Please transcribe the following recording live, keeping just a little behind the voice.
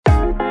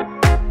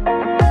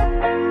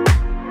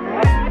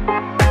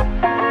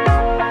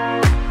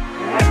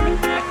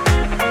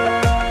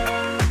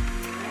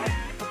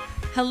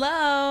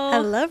Hello.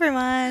 Hello,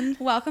 everyone.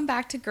 Welcome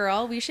back to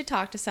Girl, We Should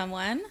Talk to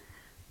Someone.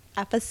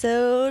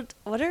 Episode,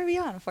 what are we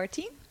on,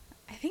 14?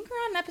 I think we're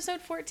on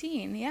episode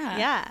 14, yeah.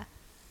 Yeah.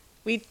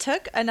 We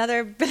took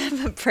another bit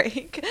of a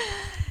break.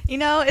 You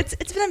know, it's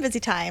been a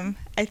busy time,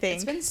 I think.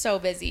 It's been so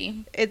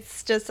busy.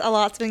 It's just a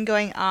lot's been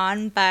going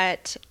on,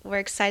 but we're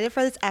excited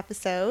for this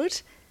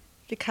episode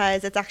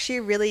because it's actually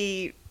a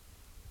really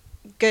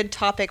good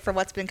topic for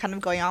what's been kind of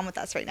going on with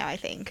us right now, I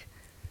think.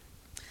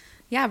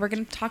 Yeah, we're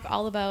going to talk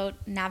all about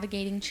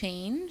navigating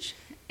change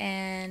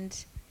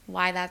and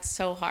why that's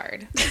so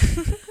hard.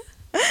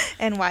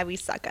 And why we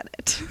suck at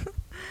it.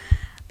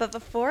 But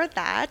before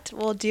that,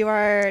 we'll do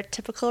our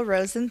typical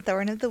Rose and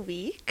Thorn of the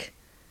week.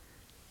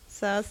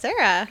 So,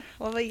 Sarah,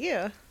 what about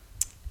you?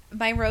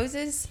 My rose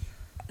is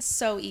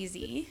so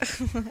easy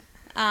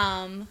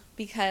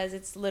because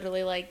it's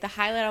literally like the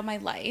highlight of my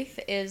life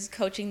is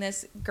coaching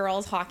this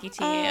girls hockey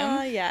team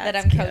that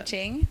I'm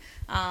coaching.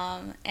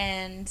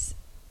 And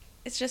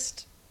it's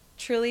just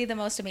truly the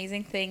most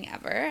amazing thing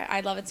ever.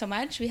 I love it so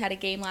much. We had a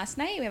game last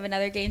night. We have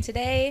another game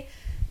today.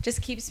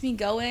 Just keeps me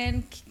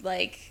going.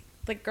 Like,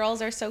 the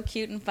girls are so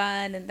cute and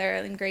fun, and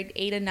they're in grade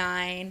 8 and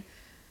 9.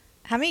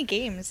 How many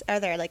games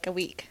are there, like, a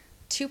week?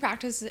 Two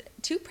practices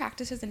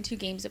and 2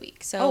 games a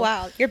week. So, oh,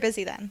 wow. You're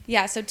busy then.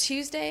 Yeah, so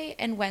Tuesday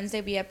and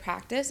Wednesday we have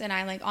practice, and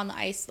I'm, like, on the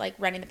ice, like,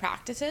 running the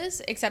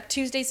practices. Except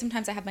Tuesday,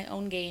 sometimes I have my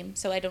own game,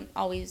 so I can't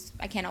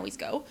always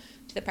go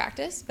to the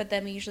practice. But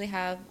then we usually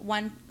have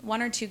one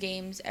or 2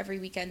 games every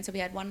weekend. So we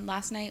had one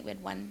last night. We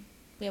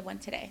have one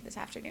today, this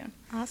afternoon.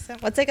 Awesome.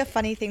 What's, like, a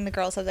funny thing the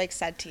girls have, like,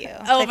 said to you?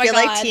 Oh, my God. I feel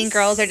like teen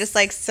girls are just,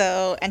 like,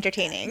 so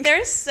entertaining.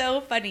 They're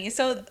so funny.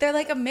 So they're,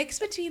 like, a mix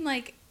between,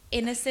 like,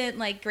 innocent,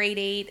 like, grade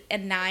 8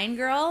 and 9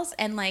 girls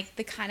and, like,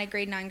 the kind of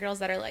grade 9 girls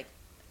that are, like,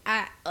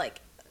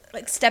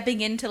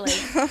 stepping into,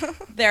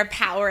 like, their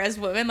power as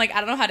women. Like,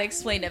 I don't know how to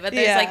explain it, but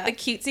there's, like, the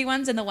cutesy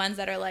ones and the ones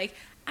that are, like,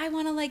 I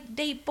want to, like,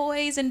 date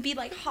boys and be,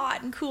 like,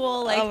 hot and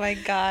cool. Like, oh, my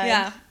God.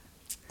 Yeah.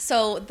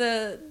 So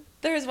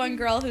there's one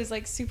girl who's,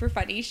 like, super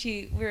funny.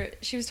 She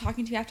was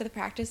talking to me after the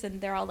practice, and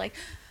they're all like,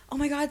 oh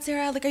my God,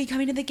 Sarah, like, are you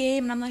coming to the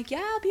game? And I'm like,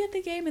 yeah, I'll be at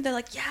the game. And they're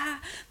like, yeah.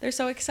 They're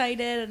so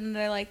excited. And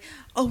they're like,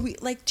 oh,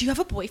 do you have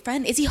a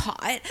boyfriend? Is he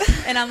hot?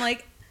 And I'm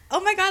like,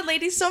 oh my God,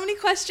 ladies, so many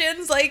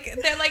questions. Like,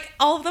 they're like,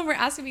 all of them were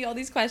asking me all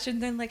these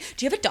questions. And like,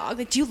 do you have a dog?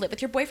 Like, do you live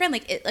with your boyfriend?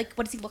 Like,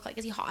 what does he look like?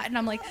 Is he hot? And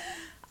I'm like,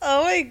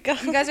 oh my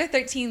God. You guys are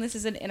 13. This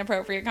is an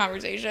inappropriate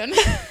conversation.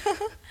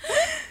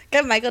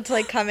 Get Michael to,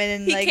 like, come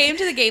in and, like... He came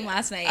to the game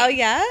last night. Oh,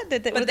 yeah?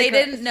 But they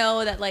didn't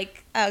know that,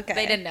 like... Okay.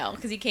 They didn't know,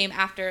 because he came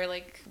after,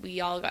 like,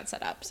 we all got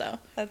set up, so...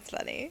 That's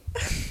funny.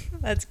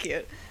 That's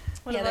cute.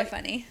 They're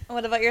funny.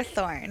 What about your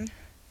thorn?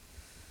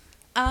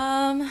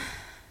 I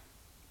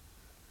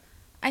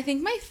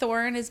think my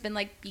thorn has been,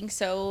 like, being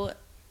so,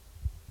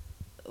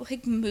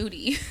 like,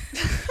 moody.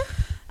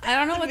 I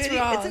don't know what's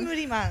wrong. It's a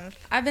moody month.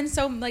 I've been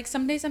so, like,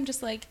 some days I'm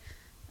just, like...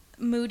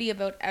 moody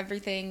about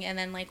everything, and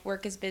then, like,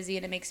 work is busy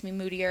and it makes me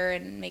moodier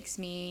and makes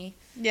me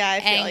I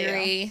feel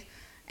angry you.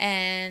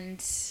 And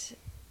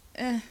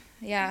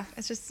yeah,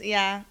 it's just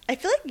I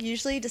feel like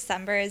usually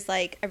December is,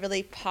 like, a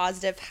really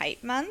positive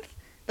hype month,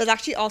 but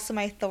actually also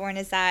my thorn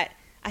is that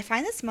I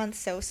find this month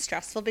so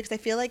stressful because I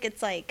feel like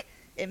it's, like,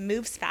 it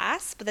moves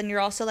fast, but then you're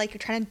also, like, you're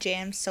trying to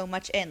jam so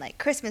much in, like,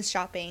 Christmas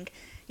shopping,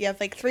 you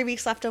have, like, 3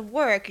 weeks left of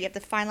work, you have to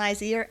finalize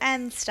the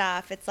year-end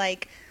stuff, it's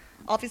like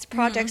all these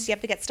projects you have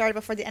to get started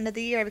before the end of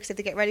the year because you have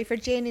to get ready for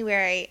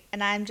January.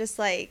 And I'm just,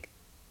 like,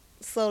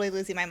 slowly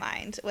losing my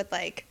mind with,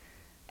 like,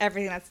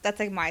 everything that's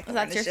like, my thorn.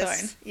 That's your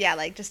thorn. Yeah,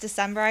 like, just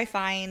December I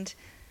find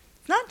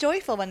it's not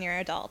joyful when you're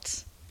an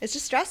adult. It's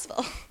just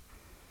stressful.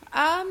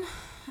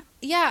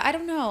 Yeah, I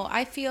don't know.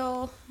 I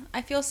feel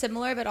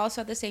similar, but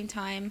also at the same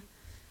time,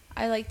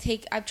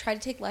 I've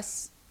tried to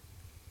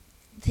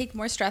take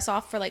more stress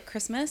off for, like,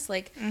 Christmas.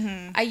 Like,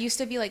 I used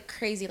to be, like,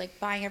 crazy, like,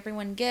 buying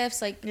everyone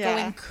gifts, like,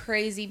 going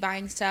crazy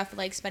buying stuff,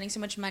 like, spending so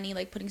much money,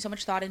 like, putting so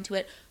much thought into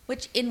it,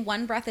 which in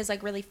one breath is,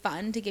 like, really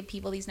fun to give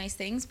people these nice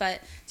things,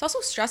 but it's also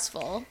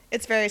stressful.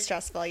 It's very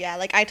stressful, yeah.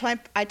 Like, I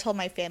told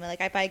my family,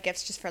 like, I buy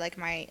gifts just for, like,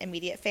 my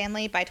immediate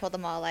family, but I told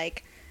them all,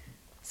 like,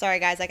 sorry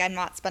guys, like, I'm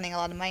not spending a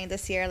lot of money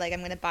this year, like,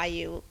 I'm gonna buy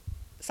you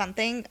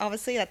something,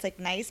 obviously, that's, like,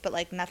 nice, but,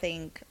 like,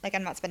 nothing, like,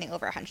 I'm not spending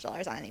over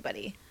 $100 on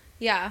anybody.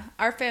 Yeah,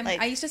 our family,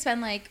 I used to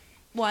spend, like,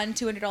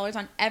 $200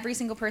 on every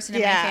single person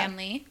in my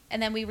family. And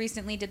then we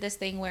recently did this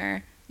thing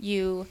where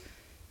you,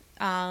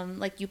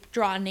 like, you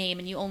draw a name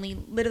and you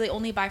literally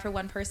only buy for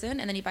one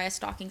person, and then you buy a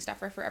stocking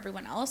stuffer for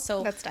everyone else.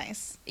 So that's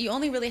nice. You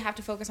only really have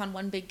to focus on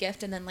one big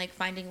gift and then, like,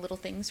 finding little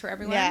things for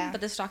everyone. Yeah.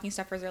 But the stocking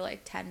stuffers are,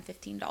 like, $10,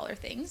 $15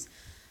 things.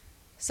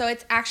 So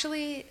it's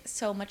actually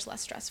so much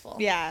less stressful.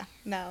 Yeah,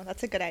 no,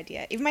 that's a good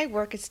idea. Even my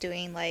work is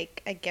doing,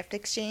 like, a gift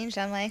exchange.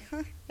 And I'm like,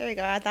 there we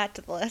go, add that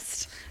to the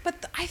list.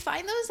 But I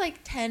find those,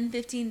 like, $10,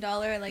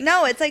 $15, like...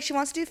 No, it's like she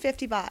wants to do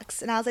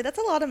 $50. And I was like, that's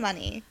a lot of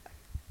money.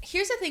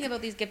 Here's the thing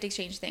about these gift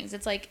exchange things.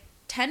 It's like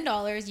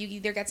 $10, you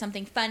either get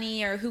something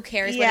funny or who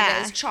cares what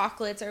it is,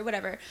 chocolates or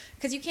whatever.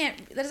 Because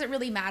that doesn't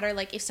really matter,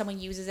 like, if someone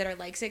uses it or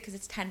likes it, because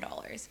it's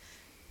 $10.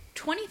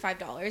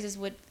 $25 is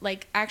would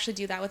like actually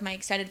do that with my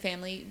extended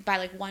family, buy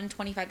like one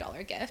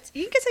 $25 gift.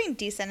 You can get something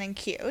decent and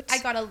cute. I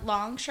got a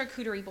long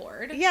charcuterie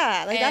board.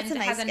 Yeah, like that's a and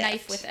nice has a gift.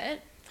 knife with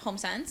it.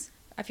 HomeSense.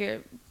 If you're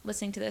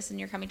listening to this and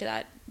you're coming to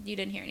that, you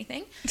didn't hear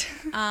anything.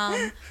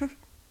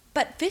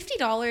 But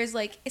 $50,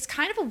 like, it's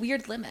kind of a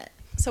weird limit.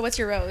 So what's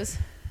your rose?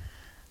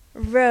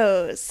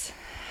 Rose.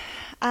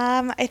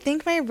 I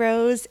think my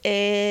rose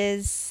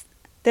is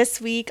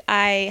this week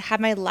I had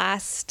my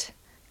last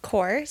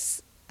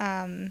course.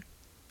 I'm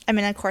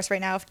in a course right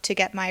now to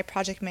get my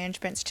project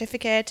management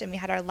certificate, and we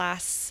had our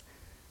last,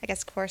 I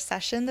guess, course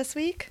session this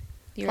week.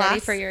 You ready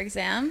for your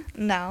exam?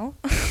 No.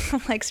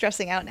 I'm like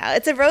stressing out now.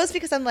 It's a rose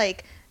because I'm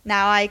like,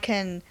 now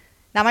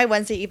my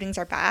Wednesday evenings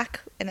are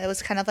back, and it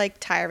was kind of like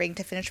tiring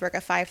to finish work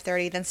at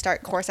 5:30, then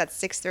start course at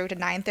 6:30 to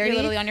 9:30. You're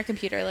literally on your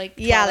computer like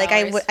 12 yeah, like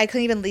hours. I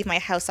couldn't even leave my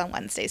house on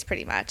Wednesdays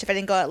pretty much. If I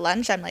didn't go at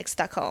lunch, I'm like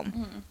stuck home.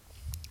 Mm-hmm.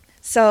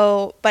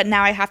 So, but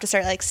now I have to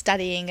start like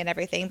studying and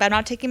everything. But I'm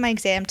not taking my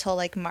exam till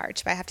like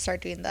March. But I have to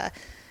start doing the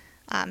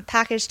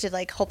package to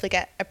like hopefully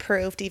get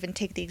approved to even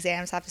take the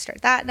exams. I have to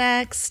start that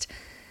next.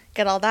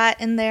 Get all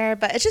that in there.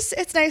 But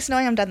it's nice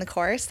knowing I'm done the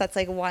course. That's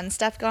like one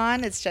step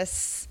gone. It's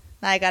just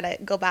now I gotta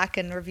go back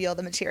and review all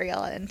the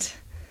material, and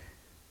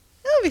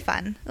it'll be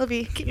fun.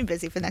 Keep me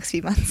busy for the next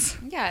few months.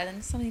 Yeah,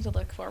 and something to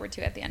look forward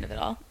to at the end of it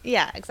all.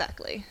 Yeah,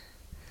 exactly.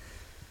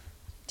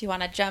 Do you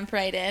want to jump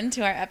right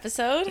into our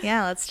episode?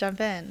 Yeah, let's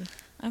jump in.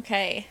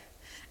 Okay.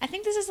 I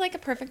think this is like a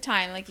perfect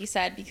time, like you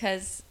said,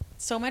 because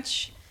so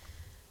much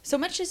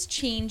is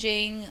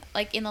changing,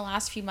 like in the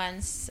last few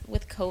months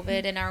with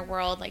COVID in our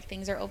world. Like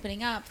things are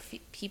opening up.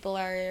 People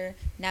are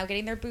now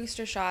getting their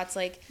booster shots.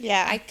 Like,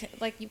 yeah,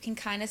 you can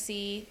kind of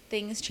see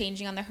things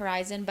changing on the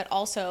horizon, but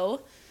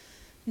also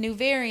new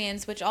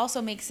variants, which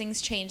also makes things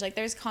change. Like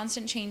there's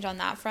constant change on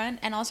that front.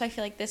 And also I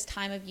feel like this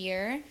time of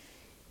year,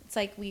 it's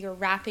like we are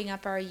wrapping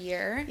up our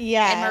year.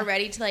 Yeah. And we're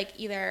ready to like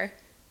either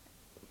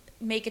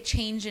make a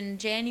change in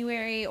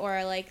January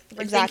or like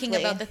we're thinking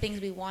about the things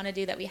we want to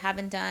do that we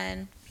haven't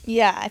done.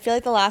 Yeah, I feel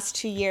like the last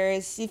 2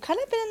 years, you've kind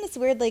of been in this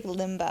weird, like,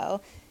 limbo.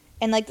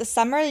 And, like, the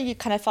summer, you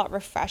kind of felt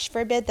refreshed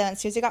for a bit. Then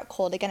as soon as it got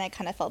cold again, I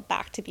kind of felt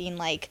back to being,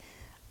 like,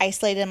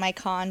 isolated in my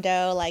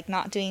condo, like,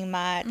 not doing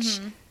much.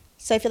 Mm-hmm.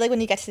 So I feel like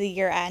when you get to the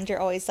year end, you're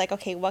always like,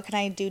 okay, what can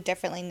I do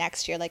differently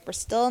next year? Like, we're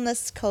still in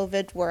this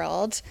COVID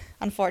world,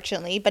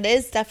 unfortunately, but it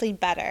is definitely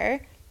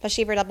better,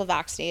 especially if you're double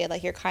vaccinated.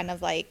 Like, you're kind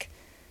of, like,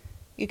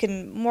 you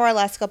can more or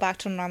less go back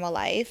to a normal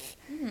life.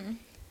 Mm-hmm.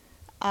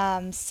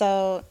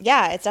 So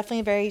yeah, it's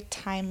definitely a very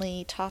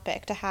timely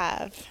topic to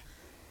have.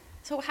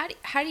 So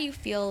how do you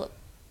feel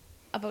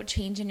about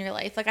change in your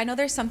life? Like I know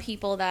there's some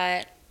people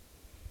that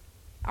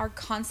are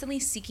constantly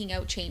seeking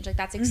out change. Like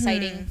that's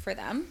exciting mm-hmm. for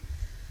them.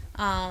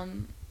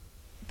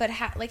 But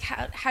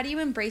how do you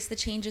embrace the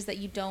changes that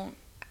you don't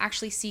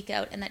actually seek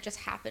out and that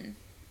just happen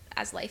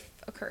as life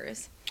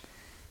occurs?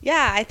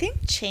 Yeah, I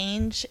think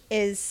change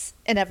is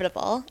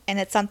inevitable, and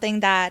it's something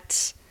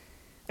that,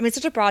 I mean, it's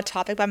such a broad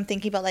topic, but I'm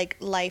thinking about, like,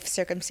 life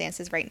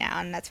circumstances right now,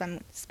 and that's what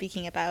I'm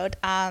speaking about.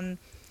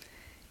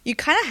 You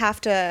kind of have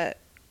to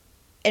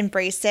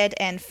embrace it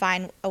and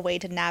find a way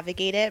to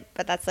navigate it,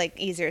 but that's, like,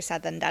 easier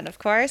said than done, of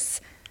course.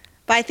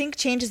 But I think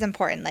change is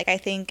important. Like, I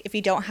think if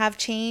you don't have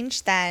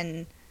change,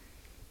 then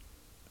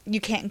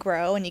you can't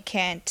grow, and you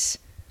can't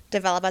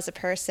develop as a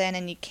person,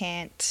 and you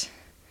can't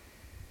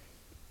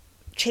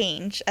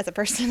change as a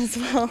person as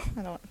well.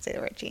 I don't want to say the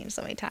word change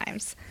so many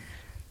times.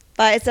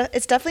 But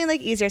it's definitely,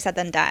 like, easier said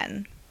than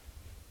done.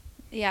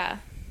 Yeah.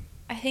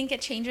 I think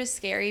change is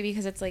scary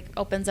because it's, like,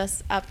 opens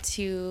us up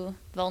to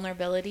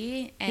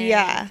vulnerability. And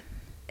yeah.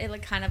 It,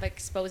 like, kind of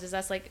exposes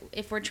us. Like,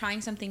 if we're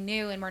trying something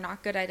new and we're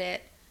not good at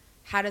it,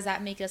 how does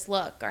that make us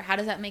look? Or how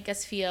does that make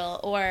us feel?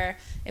 Or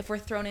if we're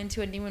thrown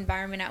into a new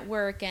environment at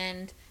work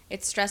and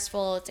it's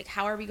stressful, it's like,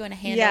 how are we going to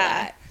handle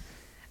that?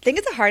 I think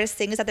it's the hardest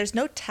thing is that there's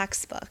no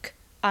textbook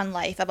on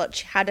life about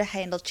how to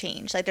handle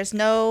change. Like, there's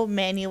no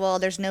manual,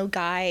 there's no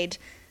guide.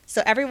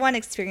 So everyone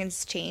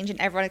experiences change and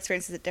everyone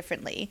experiences it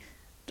differently.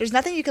 There's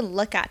nothing you can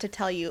look at to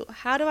tell you,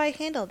 how do I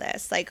handle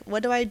this? Like,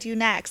 what do I do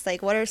next?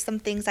 Like, what are some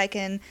things I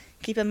can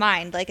keep in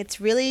mind? Like,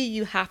 it's really,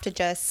 you have to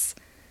just,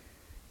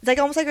 it's like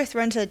almost like you're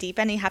thrown into the deep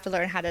end and you have to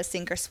learn how to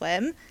sink or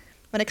swim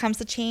when it comes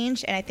to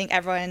change. And I think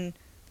everyone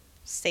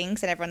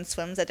sinks and everyone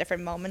swims at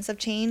different moments of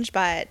change.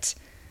 But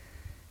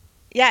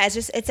yeah,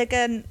 it's like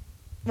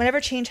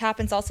whenever change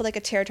happens, also like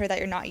a territory that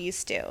you're not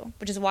used to,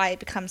 which is why it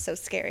becomes so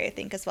scary, I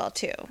think, as well,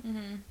 too.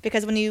 Mm-hmm.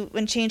 Because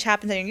when change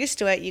happens and you're used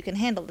to it, you can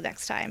handle it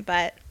next time.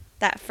 But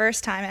that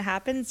first time it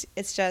happens,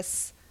 it's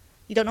just,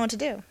 you don't know what to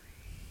do. It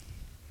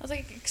was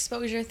like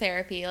exposure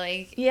therapy.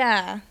 Like,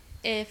 yeah.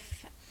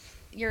 If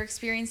you're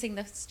experiencing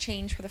this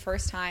change for the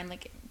first time,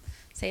 like,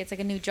 say it's like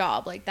a new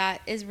job, like,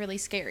 that is really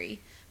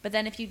scary. But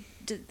then if you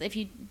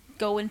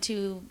go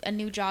into a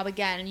new job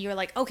again and you're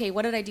like, okay,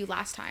 what did I do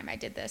last time I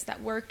did this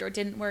that worked or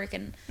didn't work,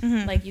 and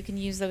mm-hmm. like you can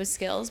use those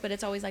skills, but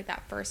it's always like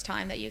that first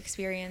time that you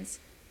experience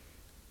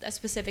a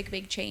specific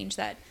big change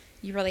that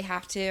you really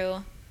have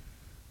to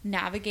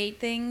navigate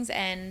things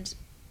and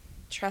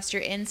trust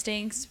your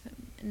instincts,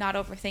 not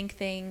overthink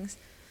things,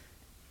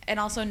 and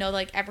also know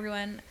like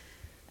everyone,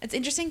 it's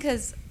interesting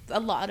because a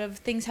lot of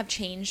things have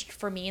changed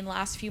for me in the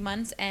last few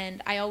months,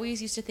 and I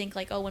always used to think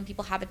like, oh, when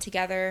people have it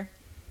together,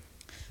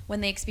 when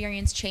they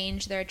experience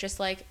change, they're just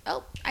like,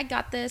 oh, I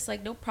got this,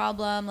 like no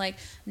problem, like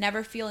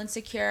never feel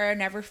insecure,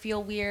 never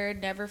feel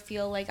weird, never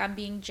feel like I'm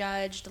being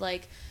judged,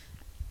 like,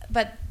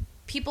 but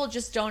people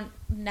just don't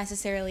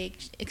necessarily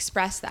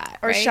express that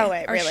or right? show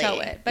it, or really. show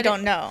it, but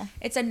don't know.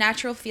 it's a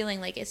natural feeling,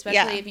 like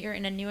especially if you're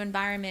in a new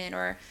environment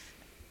or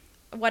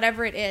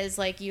whatever it is,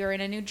 like you're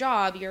in a new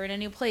job, you're in a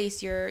new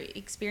place, you're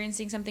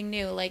experiencing something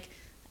new, like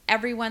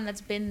everyone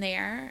that's been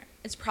there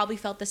has probably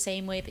felt the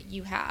same way that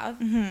you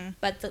have,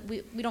 but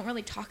we don't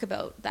really talk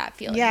about that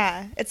feeling.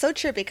 Yeah, it's so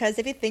true, because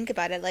if you think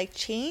about it, like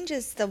change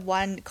is the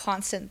one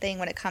constant thing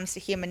when it comes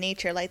to human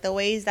nature, like the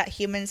ways that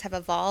humans have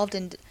evolved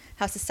and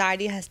how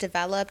society has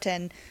developed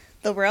and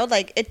the world,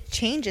 like it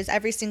changes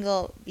every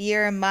single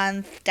year,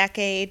 month,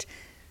 decade.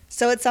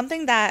 So it's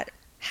something that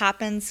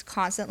happens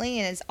constantly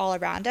and is all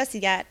around us,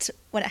 yet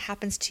when it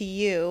happens to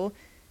you,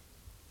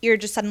 you're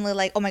just suddenly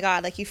like, oh my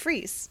god, like you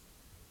freeze.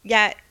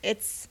 Yet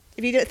it's,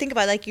 if you think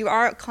about it, like you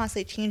are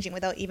constantly changing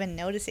without even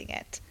noticing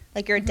it,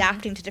 like you're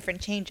adapting to different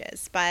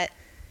changes. But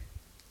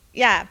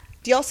yeah,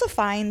 do you also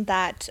find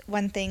that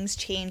when things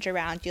change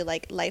around you,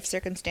 like life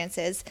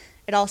circumstances,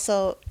 it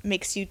also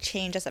makes you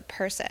change as a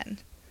person?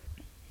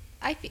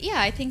 I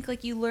think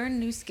like you learn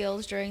new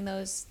skills during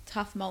those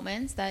tough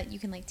moments that you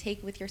can like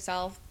take with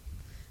yourself,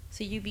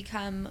 so you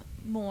become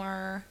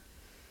more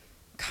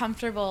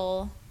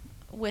comfortable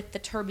with the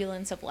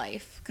turbulence of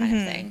life kind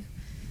of thing.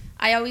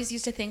 I always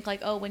used to think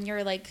like, oh, when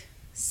you're like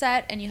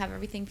set and you have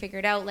everything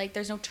figured out, like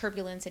there's no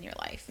turbulence in your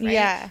life, right?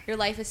 Yeah. Your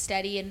life is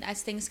steady, and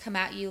as things come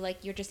at you,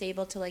 like you're just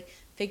able to like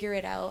figure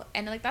it out.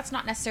 And like that's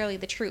not necessarily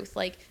the truth.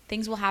 Like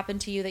things will happen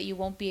to you that you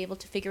won't be able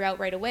to figure out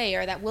right away,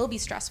 or that will be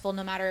stressful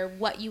no matter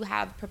what you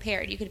have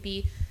prepared. You could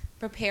be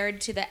prepared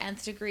to the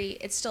nth degree.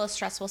 It's still a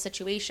stressful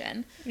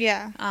situation.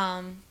 Yeah.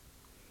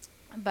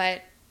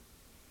 But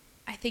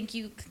I think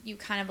you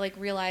kind of like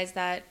realize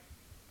that,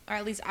 or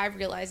at least I've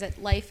realized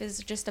that life is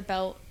just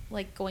about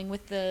like going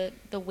with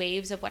the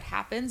waves of what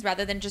happens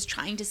rather than just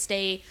trying to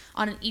stay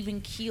on an even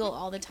keel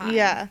all the time.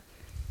 Yeah.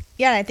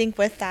 Yeah, and I think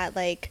with that,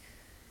 like,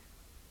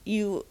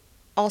 you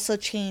also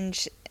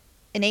change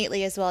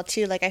innately as well,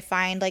 too. Like, I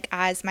find, like,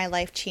 as my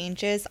life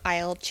changes,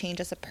 I'll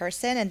change as a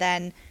person, and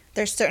then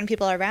there's certain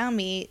people around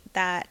me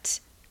that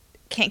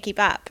can't keep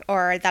up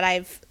or that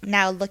I've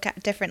now look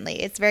at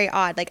differently. It's very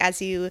odd. Like,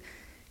 as you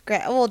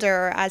get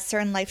older, or as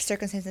certain life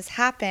circumstances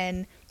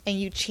happen and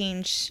you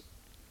change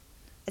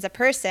as a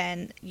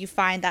person, you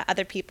find that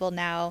other people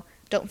now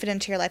don't fit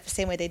into your life the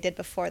same way they did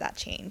before that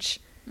change,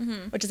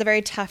 which is a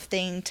very tough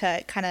thing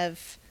to kind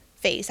of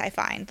face, I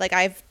find. Like,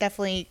 I've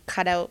definitely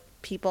cut out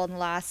people in the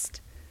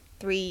last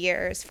 3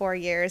 years, 4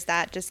 years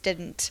that just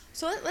didn't.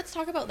 So let's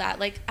talk about that.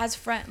 Like, as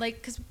friend, like,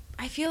 because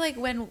I feel like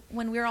when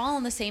we're all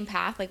on the same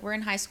path, like we're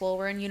in high school,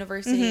 we're in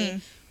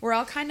university, we're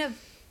all kind of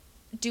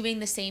doing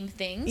the same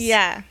things.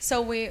 Yeah.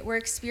 So we're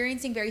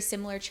experiencing very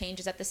similar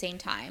changes at the same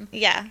time.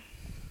 Yeah.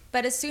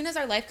 But as soon as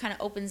our life kind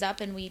of opens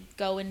up and we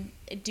go and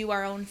do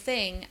our own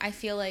thing, I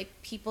feel like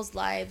people's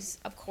lives,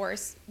 of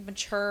course,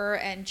 mature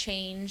and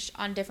change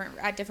at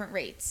different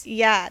rates.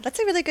 Yeah, that's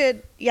a really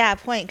good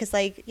point, because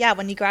like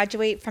when you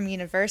graduate from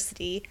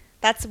university,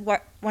 that's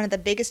what one of the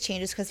biggest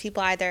changes, because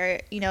people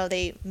either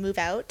they move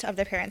out of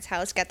their parents'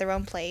 house, get their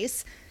own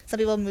place. Some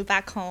people move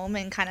back home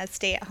and kind of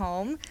stay at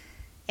home,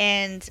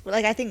 and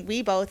like I think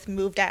we both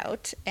moved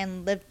out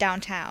and lived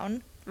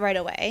downtown right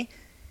away.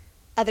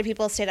 Other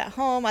people stayed at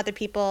home. Other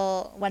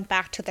people went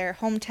back to their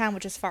hometown,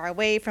 which is far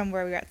away from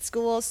where we were at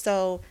school.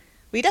 So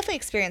we definitely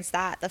experienced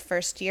that the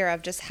first year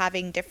of just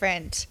having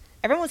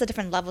everyone was at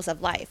different levels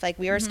of life. Like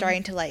we were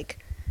starting to like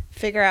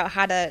figure out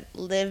how to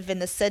live in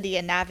the city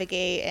and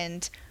navigate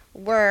and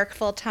work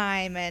full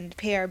time and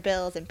pay our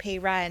bills and pay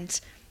rent.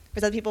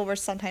 Whereas other people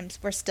some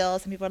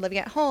people were living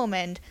at home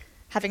and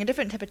having a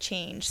different type of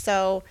change.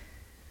 So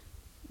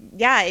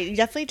yeah, you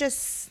definitely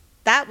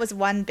that was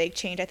one big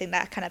change. I think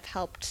that kind of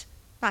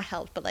not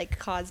helped, but like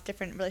caused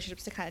different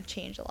relationships to kind of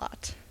change a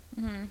lot.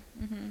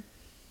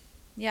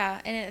 Yeah,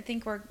 and I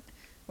think we're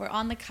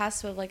on the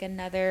cusp of like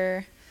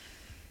another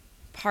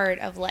part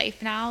of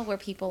life now where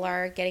people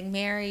are getting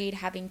married,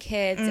 having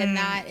kids, and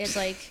that is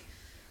like,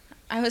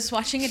 I was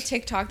watching a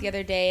TikTok the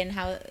other day and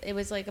how it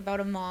was like about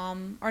it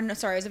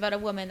was about a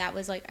woman that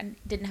was like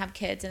didn't have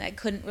kids and that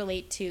couldn't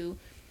relate to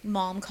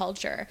mom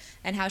culture,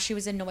 and how she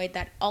was annoyed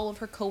that all of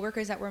her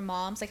coworkers that were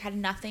moms like had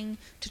nothing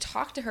to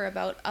talk to her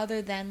about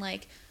other than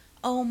like,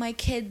 oh, my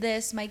kid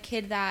this, my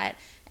kid that.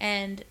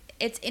 And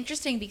it's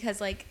interesting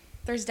because like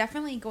there's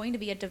definitely going to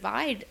be a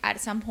divide at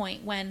some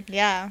point when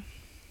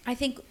I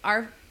think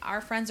our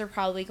friends are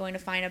probably going to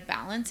find a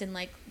balance in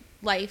like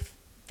life,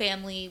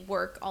 family,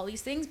 work, all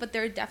these things, but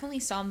there are definitely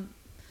some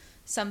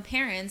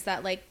parents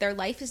that like their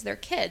life is their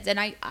kids, and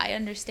I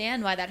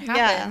understand why that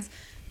happens,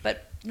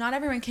 but not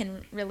everyone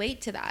can relate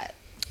to that.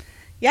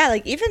 Yeah,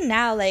 like even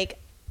now, like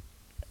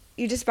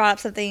you just brought up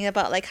something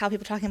about like how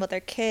people talking about their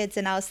kids,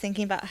 and I was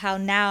thinking about how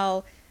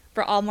now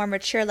we're all more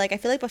mature. Like, I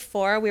feel like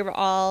before we were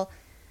all,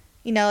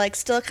 you know, like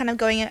still kind of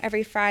going out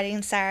every Friday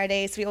and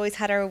Saturday. So we always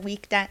had our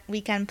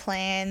weekend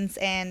plans,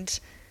 and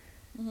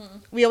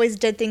we always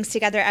did things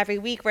together every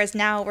week. Whereas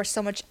now we're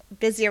so much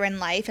busier in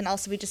life, and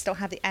also we just don't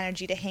have the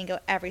energy to hang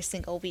out every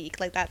single week.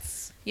 Like,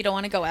 that's... You don't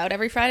want to go out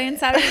every Friday and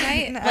Saturday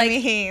night? Like, I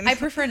mean... I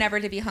prefer never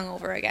to be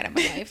hungover again in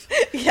my life.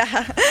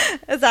 Yeah,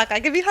 exactly.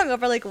 I could be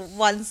hungover like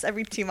once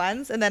every 2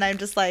 months, and then I'm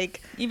just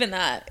like... Even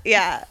that.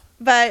 Yeah.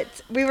 But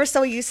we were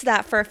so used to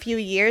that for a few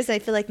years, and I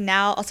feel like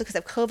now, also because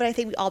of COVID, I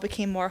think we all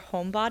became more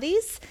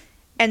homebodies.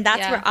 And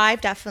that's where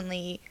I've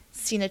definitely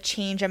seen a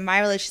change in my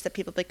relationship with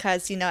people,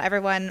 because, you know,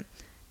 everyone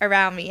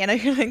around me,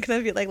 and you're like,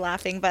 gonna be like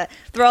laughing, but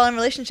they're all in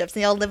relationships,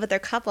 and they all live with their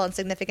couple and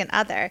significant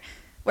other,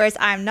 whereas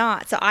I'm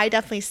not. So I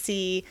definitely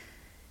see...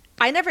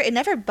 it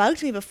never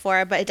bugged me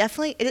before, but it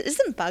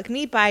doesn't bug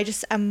me, but I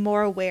just am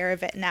more aware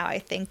of it now. I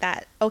think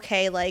that,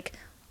 okay, like,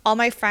 all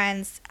my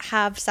friends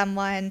have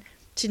someone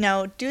to, you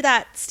know, do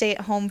that, stay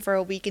at home for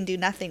a week and do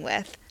nothing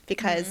with,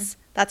 because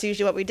that's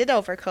usually what we did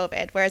over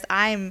COVID, whereas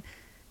I'm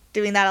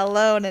doing that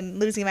alone and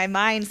losing my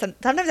mind.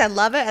 Sometimes I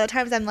love it, other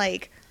times I'm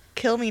like,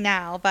 kill me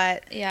now,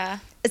 but yeah,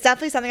 it's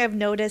definitely something I've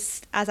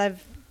noticed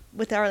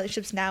with our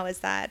relationships now, is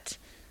that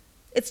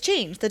it's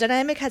changed. The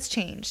dynamic has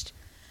changed.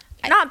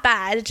 Not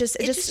bad. It just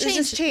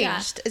changed.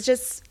 Yeah. It's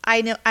just,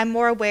 I know I'm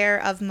more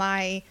aware of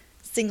my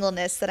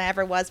singleness than I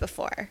ever was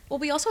before. Well,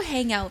 we also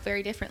hang out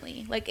very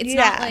differently. Like, it's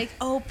not like,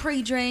 oh,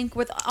 pre-drink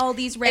with all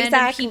these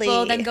random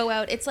people, then go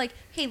out. It's like,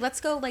 hey,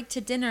 let's go like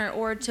to dinner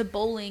or to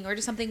bowling or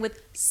to something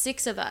with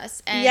 6 of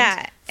us,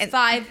 and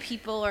 5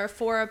 people or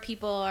 4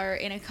 people are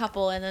in a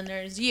couple, and then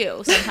there's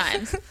you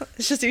sometimes.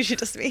 It's just usually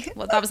just me.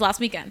 Well, that was last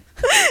weekend.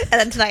 And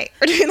then tonight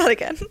we're doing that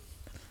again.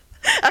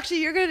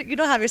 Actually, you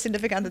don't have your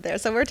significant other there,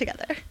 so we're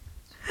together.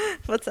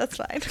 But that's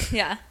fine.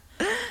 Yeah.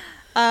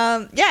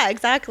 Yeah,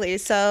 exactly.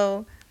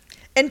 So,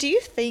 and do you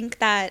think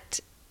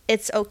that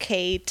it's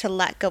okay to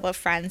let go of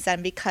friends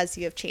then because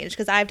you have changed?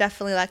 Because I've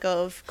definitely let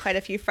go of quite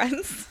a few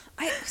friends.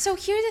 So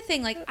here's the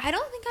thing. Like, I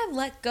don't think I've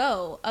let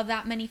go of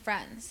that many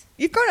friends.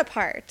 You've grown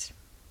apart.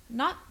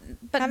 Not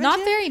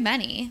you? very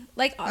many.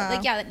 Like,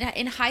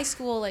 in high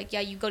school, like,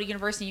 you go to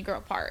university and you grow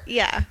apart.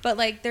 Yeah. But,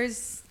 like,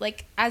 there's,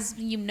 like, as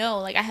you know,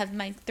 like, I have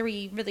my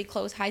 3 really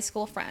close high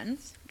school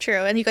friends.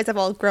 True. And you guys have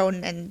all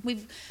grown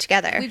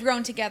together. We've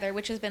grown together,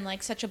 which has been,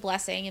 like, such a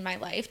blessing in my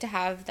life to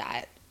have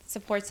that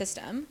support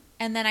system.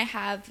 And then I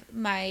have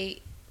my,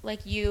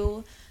 like,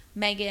 you,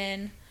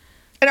 Megan.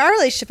 And our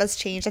relationship has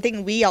changed. I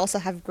think we also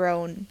have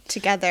grown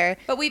together.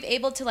 But we've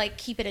able to, like,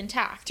 keep it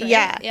intact, right?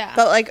 Yeah.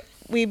 But, like,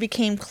 we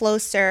became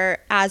closer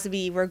as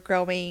we were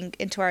growing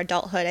into our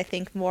adulthood, I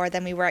think, more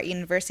than we were at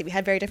university. We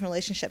had very different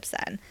relationships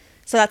then.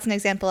 So that's an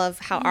example of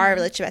how our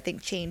relationship, I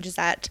think, changed, is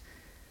that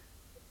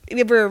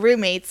we were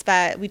roommates,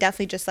 but we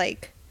definitely just,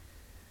 like,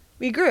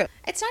 we grew.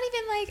 It's not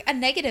even, like, a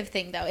negative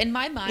thing, though. In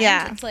my mind,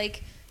 it's,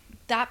 like,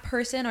 that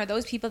person or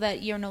those people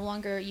that you're no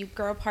longer, you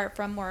grow apart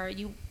from, or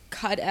you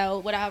cut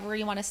out, whatever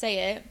you want to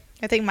say it.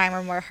 I think mine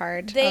were more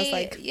hard. I was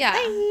like,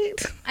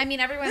 I mean,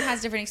 everyone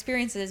has different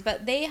experiences,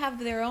 but they have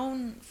their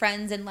own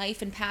friends and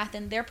life and path,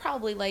 and they're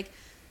probably, like,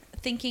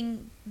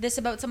 thinking this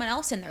about someone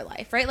else in their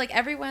life, right? Like,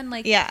 everyone,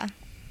 like... Yeah.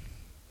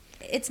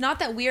 It's not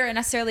that we're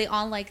necessarily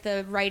on, like,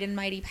 the right and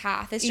mighty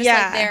path. It's just,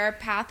 like, their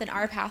path and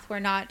our path were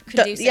not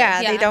conducive.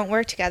 They don't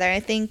work together. I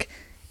think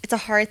it's a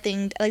hard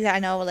thing, like, I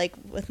know, like,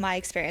 with my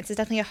experience, it's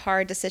definitely a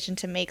hard decision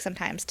to make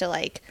sometimes, to,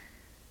 like,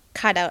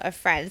 cut out a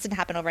friend. It doesn't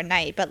happen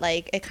overnight, but,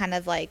 like, it kind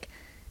of, like...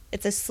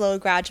 It's a slow,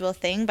 gradual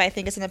thing, but I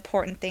think it's an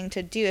important thing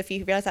to do if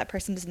you realize that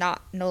person does no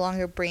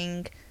longer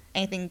bring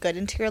anything good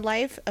into your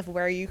life of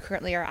where you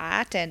currently are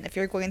at, and if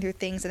you're going through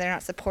things and they're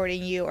not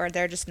supporting you or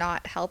they're just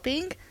not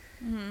helping,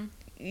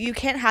 you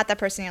can't have that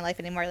person in your life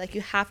anymore. Like,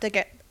 you have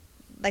to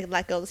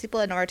let go of those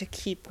people in order to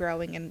keep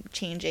growing and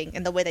changing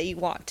in the way that you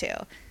want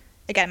to.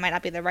 Again, it might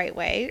not be the right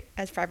way,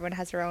 as for everyone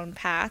has their own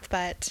path,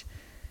 but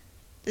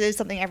it is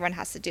something everyone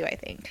has to do, I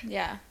think.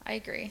 Yeah, I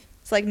agree.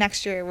 So, like,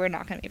 next year, we're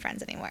not going to be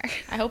friends anymore.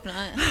 I hope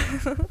not.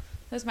 That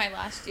was my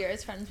last year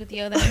as friends with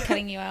you, then I'm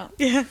cutting you out.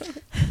 Yeah.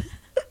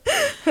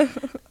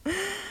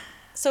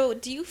 So,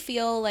 do you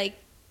feel like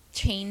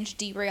change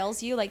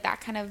derails you? Like, that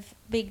kind of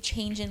big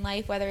change in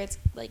life, whether it's,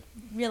 like,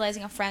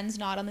 realizing a friend's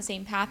not on the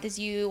same path as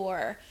you,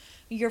 or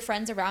your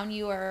friends around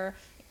you are,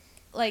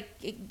 like,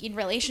 in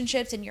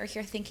relationships and you're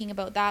here thinking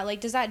about that.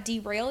 Like, does that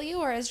derail you,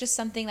 or is it just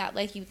something that,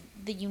 like,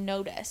 you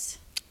notice?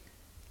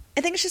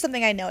 I think it's just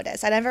something I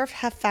notice. I never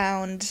have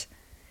found,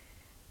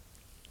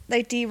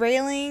 like,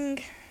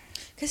 derailing.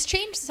 Because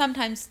change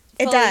sometimes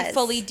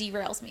fully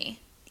derails me.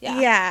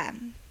 Yeah.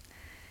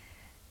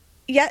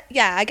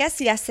 Yeah, I guess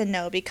yes and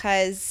no,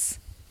 because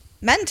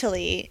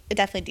mentally, it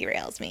definitely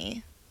derails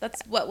me. That's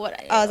what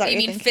you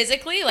mean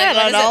physically? Like, I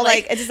don't know.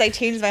 Like, it just, like,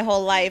 changed my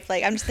whole life.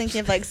 Like, I'm just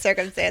thinking of, like,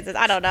 circumstances.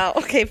 I don't know.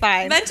 Okay,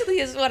 fine. Mentally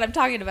is what I'm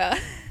talking about.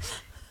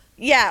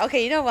 Yeah,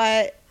 okay, you know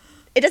what?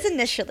 It does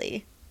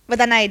initially, but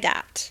then I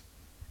adapt.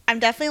 I'm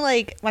definitely,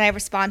 like, when I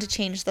respond to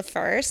change the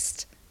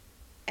first,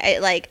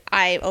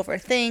 I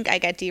overthink, I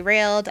get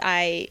derailed,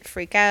 I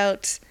freak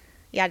out,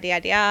 yada,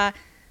 yada, yada.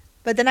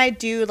 But then I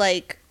do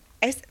like,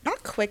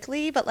 not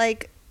quickly, but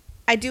like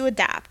I do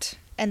adapt.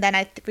 And then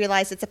I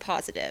realize it's a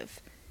positive.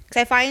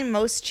 Because I find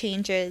most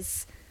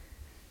changes,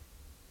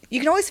 you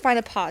can always find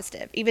a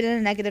positive. Even in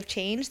a negative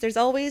change, there's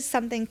always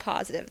something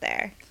positive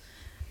there.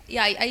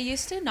 Yeah, I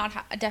used to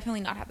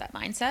definitely not have that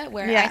mindset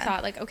where Yeah. I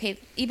thought like, okay,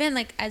 even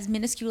like as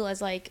minuscule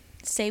as like,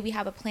 say we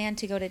have a plan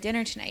to go to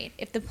dinner tonight.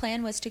 If the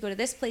plan was to go to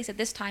this place at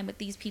this time with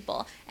these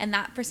people and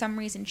that for some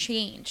reason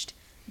changed,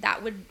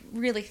 that would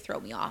really throw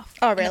me off.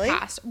 Oh, really? In the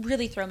past,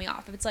 really throw me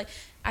off. If it's like,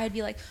 I would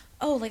be like,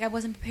 oh, like I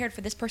wasn't prepared for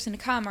this person to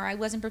come, or I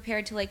wasn't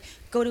prepared to like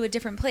go to a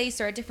different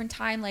place or a different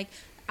time. Like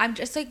I'm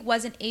just like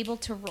wasn't able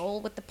to roll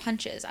with the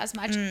punches as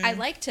much. I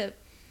like to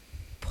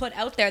put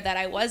out there that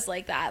I was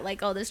like that,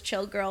 like, oh, this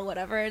chill girl,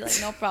 whatever, like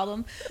no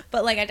problem.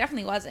 But like I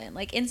definitely wasn't.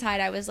 Like inside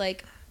I was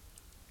like,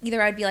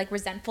 either I'd be like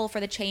resentful for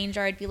the change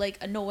or I'd be like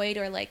annoyed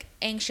or like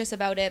anxious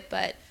about it,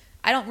 but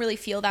I don't really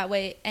feel that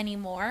way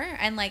anymore.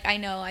 And like I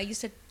know I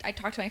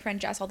talk to my friend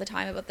Jess all the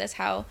time about this,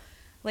 how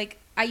like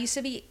I used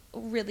to be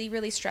really,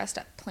 really stressed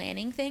at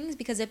planning things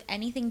because if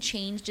anything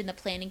changed in the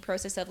planning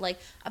process of like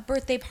a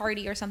birthday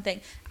party or something,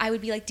 I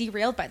would be like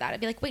derailed by that. I'd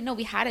be like, wait, no,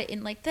 we had it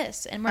in like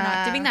this and we're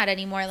not doing that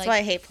anymore. Like, that's why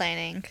I hate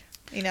planning.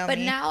 You know but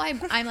me. now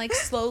I'm like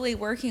slowly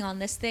working on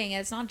this thing.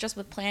 And it's not just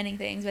with planning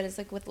things, but it's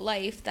like with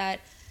life,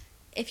 that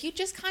if you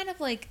just kind of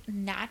like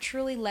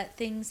naturally let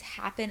things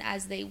happen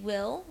as they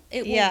will,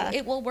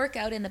 it will work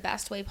out in the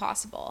best way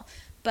possible.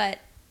 But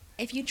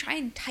if you try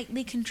and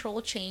tightly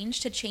control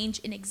change to change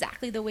in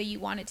exactly the way you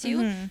want it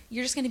to,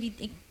 you're just going to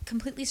be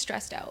completely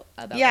stressed out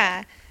about it.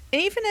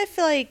 And even if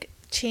like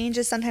change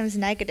is sometimes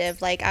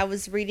negative, like I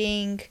was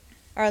reading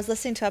or I was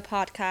listening to a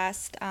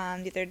podcast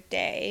the other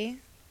day,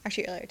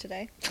 actually earlier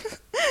today,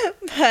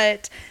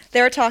 but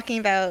they were talking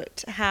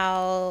about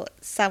how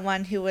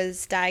someone who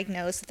was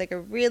diagnosed with like a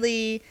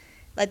really,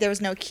 like there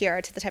was no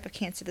cure to the type of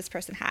cancer this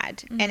person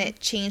had, and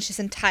it changed his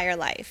entire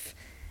life.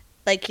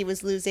 Like he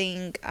was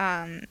losing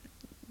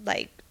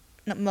like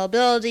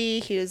mobility,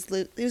 he was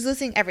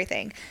losing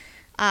everything.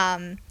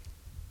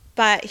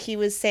 But he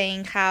was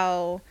saying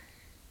how,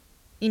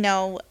 you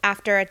know,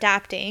 after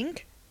adapting,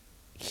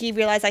 he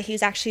realized that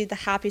he's actually the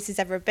happiest he's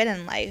ever been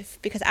in life,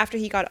 because after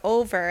he got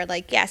over,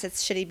 like, yes,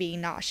 it's shitty being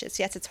nauseous.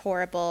 Yes, it's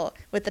horrible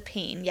with the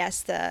pain.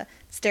 Yes, the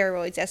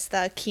steroids. Yes,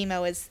 the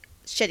chemo is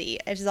shitty.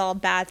 It's all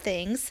bad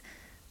things.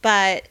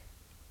 But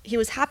he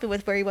was happy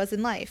with where he was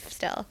in life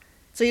still.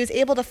 So he was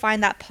able to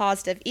find that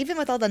positive. Even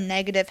with all the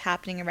negative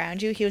happening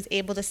around you, he was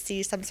able to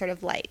see some sort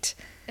of light.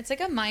 It's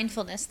like a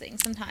mindfulness thing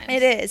sometimes.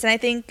 It is. And I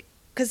think,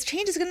 because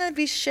change is going to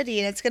be shitty,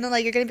 and it's going to,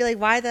 like, you're going to be like,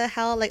 why the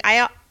hell? Like,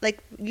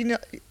 you know,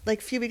 like,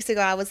 a few weeks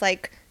ago, I was,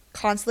 like,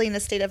 constantly in a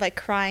state of, like,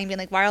 crying, being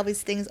like, why are all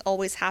these things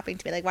always happening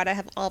to me? Like, why do I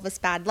have all this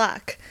bad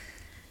luck?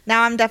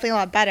 Now I'm definitely a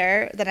lot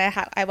better than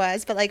I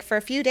was, but, like, for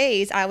a few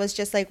days, I was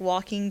just, like,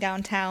 walking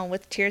downtown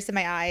with tears in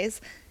my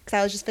eyes, because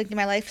I was just thinking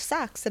my life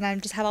sucks, and I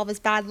just have all this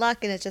bad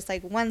luck, and it's just,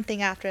 like, one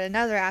thing after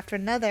another,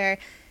 and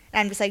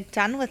I'm just, like,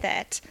 done with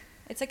it.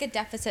 It's like a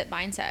deficit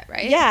mindset,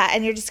 right? Yeah,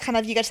 and you're just kind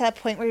of, you get to that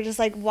point where you're just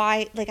like,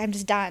 why, like, I'm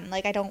just done.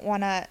 Like, I don't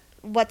want to,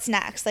 what's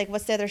next? Like,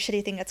 what's the other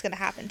shitty thing that's going to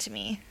happen to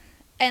me?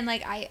 And,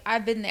 like,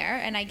 I've been there,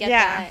 and I get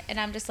that, and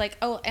I'm just like,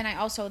 oh, and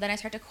then I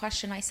start to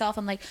question myself.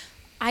 I'm like,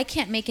 I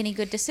can't make any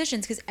good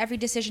decisions because every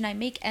decision I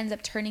make ends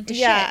up turning to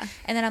shit.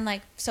 And then I'm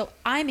like, so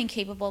I'm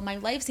incapable, my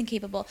life's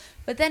incapable.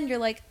 But then you're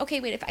like, okay,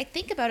 wait, if I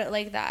think about it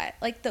like that,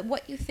 like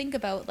what you think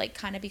about like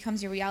kind of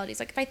becomes your reality. It's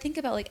like if I think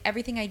about like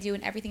everything I do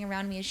and everything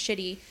around me is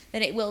shitty,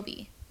 then it will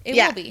be. It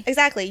will be.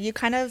 Exactly.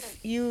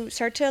 You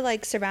start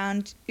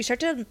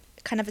to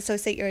kind of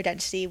associate your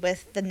identity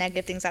with the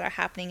negative things that are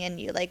happening in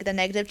you. Like the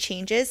negative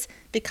changes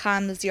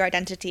becomes your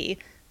identity.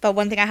 But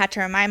one thing I had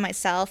to remind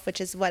myself, which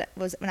is what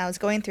was when I was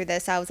going through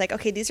this, I was like,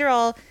 okay, these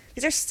are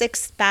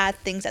 6 bad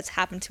things that's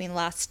happened to me in the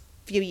last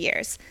few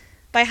years.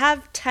 But I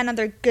have 10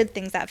 other good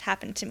things that have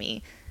happened to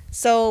me.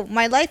 So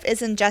my life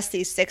isn't just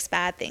these 6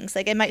 bad things.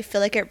 Like it might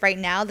feel like it right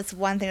now. This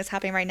one thing that's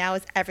happening right now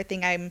is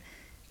everything I'm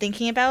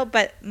thinking about.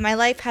 But my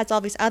life has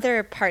all these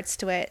other parts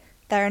to it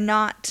that are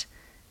not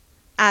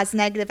as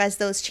negative as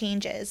those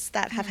changes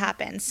that have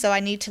happened. So I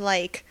need to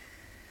it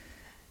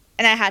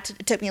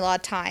took me a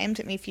lot of time. It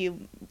took me a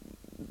few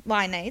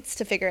wine nights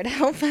to figure it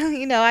out.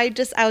 You know, I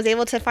was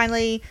able to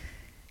finally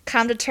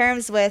come to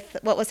terms with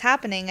what was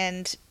happening,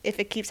 and if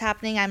it keeps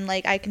happening, I'm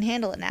like, I can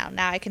handle it now.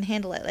 Now I can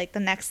handle it. Like the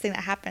next thing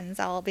that happens,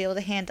 I'll be able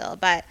to handle.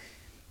 But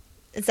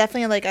it's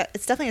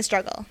definitely a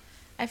struggle.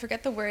 I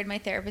forget the word my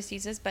therapist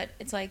uses, but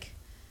it's like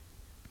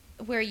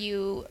where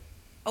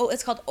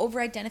it's called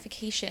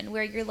over-identification,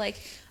 where you're like,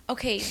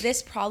 okay,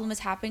 this problem is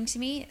happening to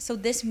me, so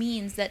this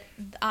means that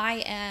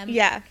I am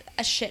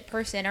a shit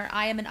person, or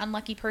I am an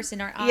unlucky person,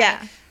 or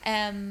I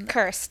am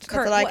cursed.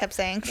 That's what I kept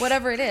saying.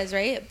 Whatever it is,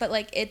 right? But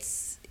like,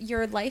 it's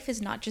your life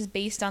is not just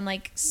based on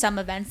like some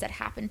events that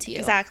happen to you.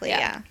 Exactly.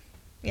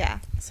 Yeah.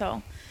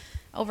 So,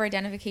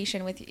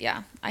 over-identification with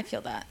I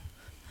feel that.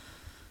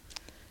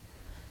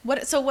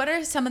 What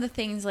are some of the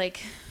things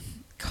like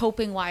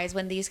coping wise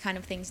when these kind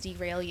of things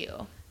derail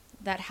you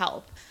that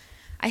help?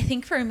 I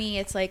think for me,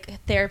 it's like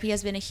therapy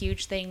has been a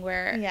huge thing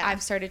where Yeah.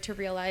 I've started to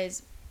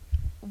realize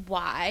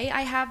why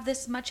I have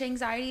this much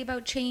anxiety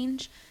about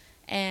change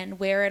and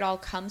where it all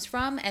comes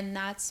from. And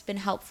that's been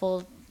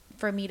helpful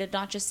for me to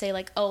not just say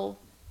like, oh,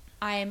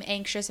 I am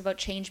anxious about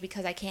change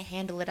because I can't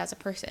handle it as a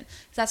person.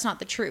 'Cause that's not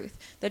the truth.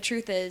 The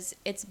truth is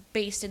it's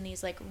based in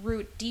these like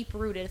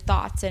deep-rooted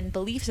thoughts and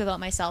beliefs about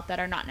myself that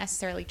are not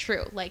necessarily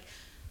true. Like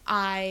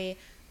I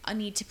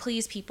need to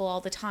please people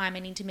all the time. I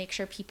need to make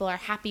sure people are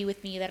happy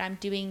with me, that I'm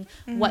doing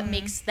what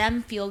makes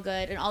them feel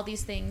good, and all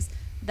these things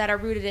that are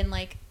rooted in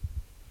like,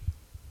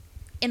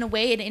 in a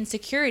way, an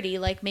insecurity,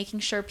 like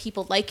making sure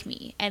people like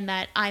me and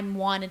that I'm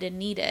wanted and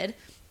needed.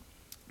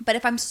 But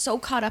if I'm so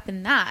caught up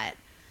in that,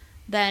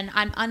 then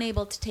I'm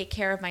unable to take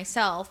care of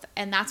myself.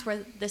 And that's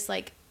where this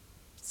like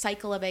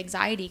cycle of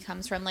anxiety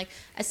comes from. Like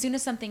as soon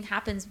as something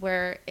happens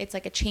where it's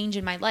like a change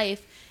in my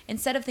life,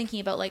 instead of thinking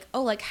about like,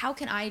 oh, like how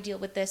can I deal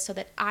with this so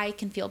that I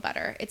can feel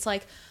better? It's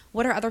like,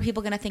 what are other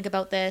people going to think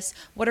about this?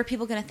 What are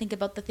people going to think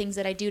about the things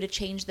that I do to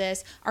change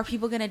this? Are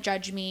people going to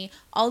judge me?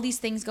 All these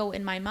things go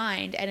in my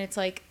mind. And it's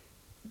like,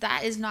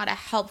 that is not a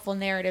helpful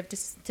narrative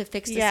to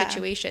fix the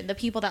situation. The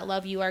people that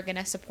love you are going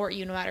to support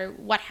you no matter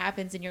what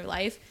happens in your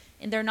life.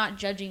 And they're not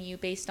judging you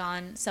based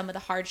on some of the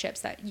hardships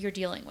that you're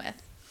dealing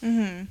with.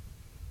 Mm-hmm.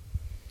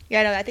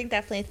 Yeah, no, I think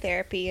definitely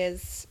therapy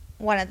is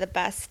one of the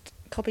best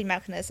coping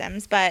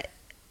mechanisms. But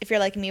if you're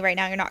like me right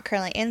now, you're not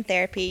currently in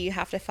therapy, you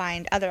have to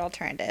find other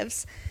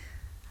alternatives.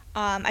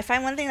 I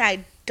find one thing that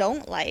I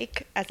don't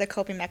like as a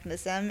coping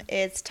mechanism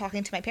is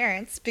talking to my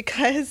parents,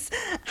 because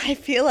I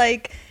feel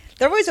like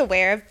they're always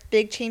aware of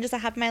big changes that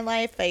happen in my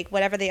life. Like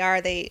whatever they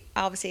are, they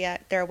obviously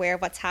they're aware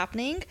of what's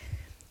happening.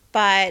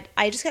 But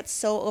I just get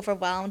so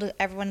overwhelmed with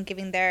everyone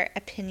giving their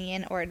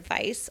opinion or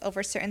advice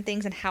over certain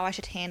things and how I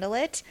should handle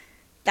it,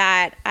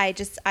 that I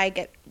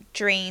get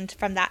drained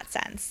from that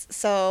sense.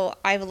 So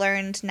I've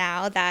learned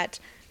now that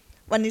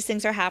when these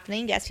things are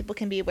happening, yes, people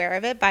can be aware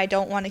of it, but I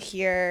don't want to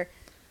hear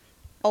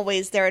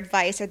always their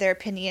advice or their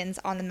opinions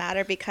on the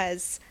matter,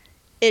 because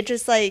it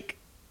just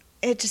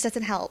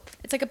doesn't help.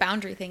 It's like a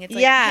boundary thing. It's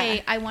like,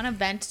 hey, I want to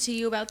vent to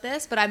you about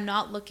this, but I'm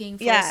not looking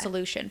for a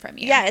solution from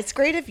you. Yeah, it's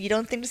great if you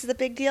don't think this is a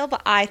big deal,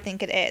 but I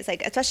think it is.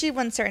 Like, especially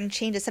when certain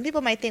changes, some people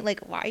might think,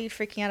 like, why are you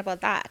freaking out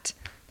about that?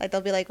 Like,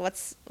 they'll be like,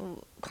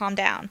 calm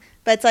down.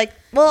 But it's like,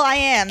 well, I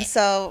am,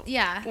 so.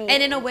 Yeah.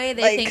 And in a way,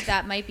 they think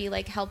that might be,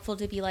 like, helpful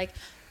to be like,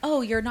 oh,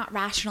 you're not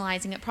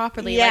rationalizing it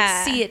properly.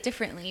 Yeah. Like, see it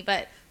differently.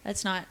 But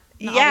that's not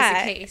always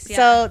the case. Yeah.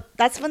 So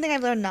that's one thing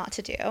I've learned not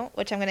to do,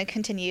 which I'm going to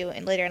continue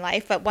later in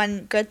life. But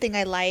one good thing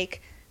I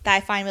like that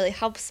I find really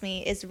helps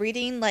me is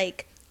reading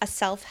like a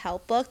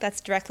self-help book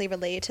that's directly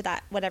related to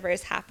that, whatever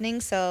is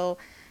happening. So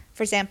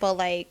for example,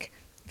 like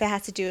if it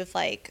has to do with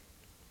like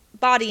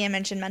body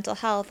image and mental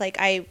health, like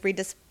I read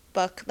this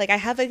book, like I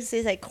have like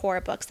these like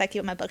core books that I keep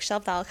on my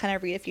bookshelf that I'll kind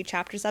of read a few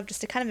chapters of just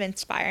to kind of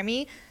inspire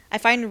me. I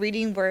find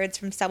reading words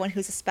from someone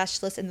who's a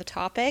specialist in the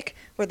topic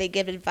where they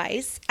give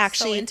advice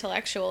actually... So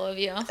intellectual of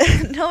you.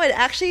 No, it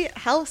actually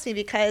helps me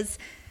because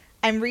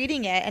I'm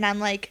reading it and I'm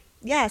like,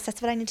 yes, that's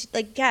what I need to...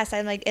 Like, yes,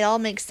 I'm like, it all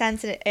makes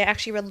sense and it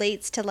actually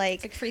relates to like...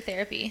 It's like free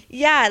therapy.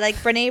 Yeah, like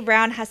Brene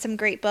Brown has some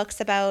great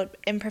books about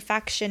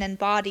imperfection and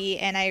body,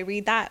 and I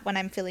read that when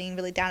I'm feeling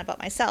really down about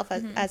myself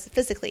as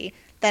physically.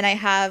 Then I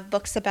have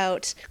books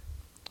about...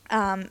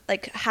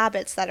 like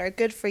habits that are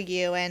good for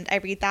you, and I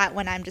read that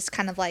when I'm just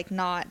kind of like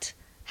not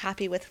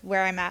happy with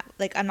where I'm at,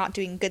 like I'm not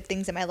doing good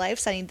things in my life,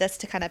 so I need this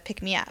to kind of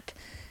pick me up.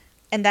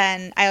 And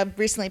then I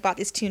recently bought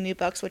these 2 new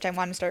books which I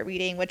want to start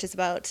reading, which is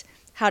about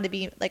how to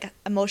be like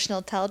emotional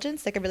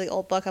intelligence, like a really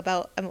old book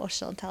about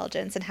emotional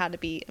intelligence and how to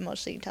be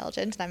emotionally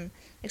intelligent, and I'm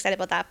excited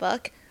about that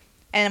book.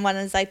 And one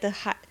is like the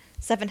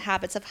 7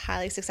 Habits of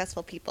Highly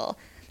Successful People.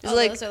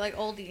 Those are like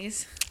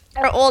oldies.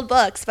 They're old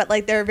books, but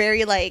like they're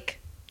very like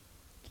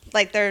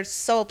they're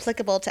so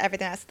applicable to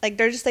everything else. Like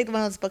they're just like one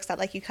of those books that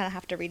like you kind of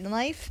have to read in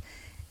life.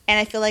 And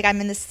I feel like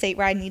I'm in this state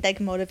where I need like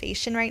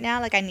motivation right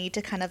now. Like I need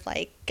to kind of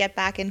like get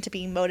back into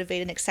being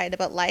motivated and excited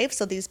about life.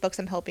 So these books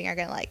I'm hoping are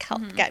going to like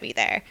help get me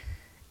there.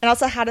 And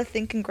also How to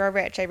Think and Grow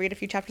Rich. I read a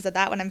few chapters of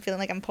that when I'm feeling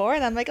like I'm poor.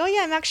 And I'm like, oh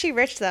yeah, I'm actually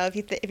rich though.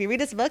 If you read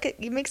this book, it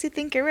makes you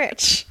think you're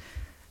rich.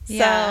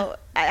 Yeah. So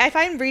I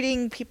find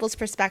reading people's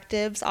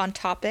perspectives on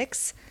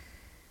topics.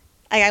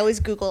 I always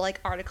Google like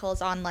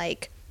articles on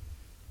like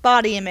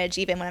body image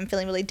even when I'm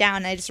feeling really down.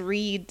 And I just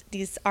read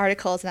these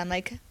articles and I'm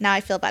like, now I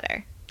feel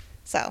better.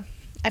 So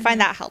I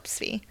find that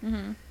helps me.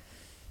 Mm-hmm.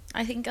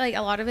 I think like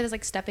a lot of it is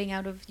like stepping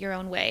out of your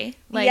own way.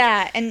 Like,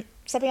 yeah, and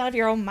stepping out of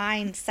your own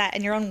mindset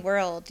and your own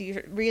world.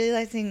 You're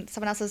realizing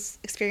someone else has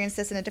experienced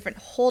this in a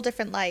whole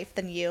different life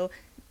than you,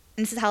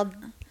 and this is how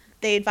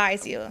they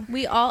advise you.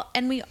 We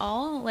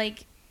all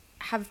like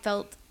have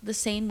felt the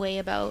same way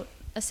about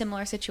a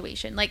similar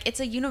situation. Like it's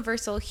a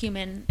universal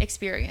human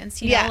experience,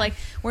 you know, like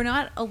we're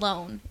not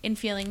alone in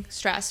feeling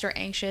stressed or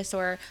anxious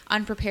or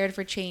unprepared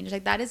for change.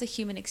 Like that is a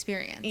human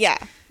experience. Yeah,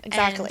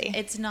 exactly. And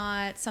it's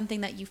not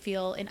something that you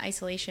feel in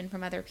isolation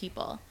from other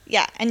people.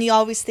 Yeah, and you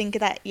always think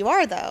that you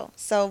are though.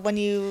 So when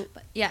you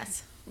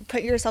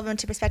put yourself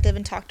into perspective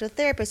and talk to a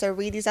therapist or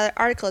read these other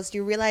articles,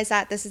 you realize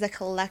that this is a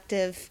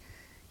collective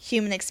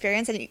human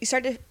experience, and you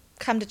start to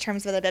come to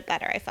terms with it a bit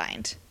better, I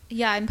find.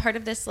 Yeah, I'm part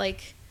of this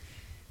like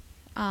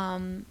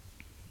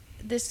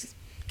this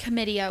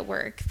committee at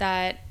work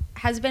that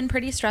has been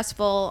pretty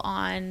stressful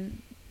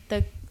on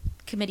the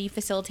committee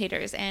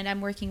facilitators, and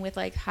I'm working with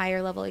like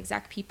higher level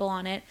exec people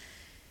on it.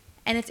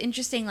 And it's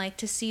interesting like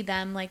to see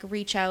them like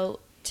reach out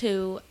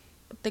to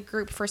the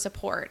group for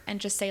support and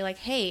just say like,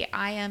 hey,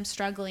 I am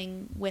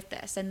struggling with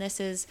this and this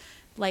is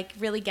like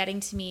really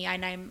getting to me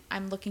and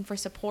I'm looking for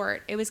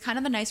support. It was kind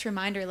of a nice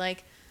reminder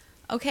like,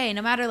 okay,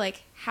 no matter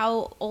like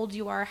how old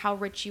you are, how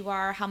rich you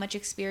are, how much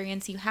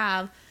experience you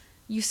have,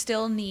 you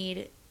still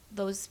need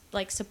those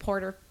like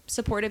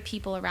supportive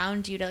people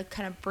around you to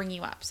kind of bring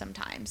you up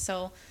sometimes.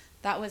 So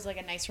that was like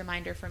a nice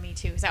reminder for me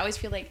too, because I always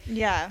feel like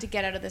to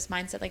get out of this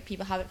mindset like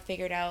people have it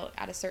figured out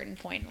at a certain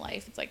point in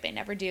life. It's like they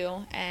never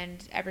do,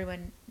 and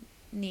everyone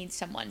needs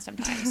someone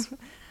sometimes.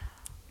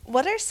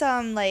 What are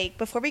some, like,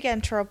 before we get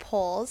into our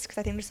polls, because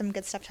I think there's some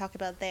good stuff to talk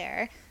about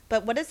there,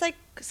 but what is like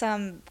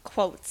some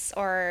quotes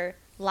or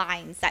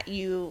lines that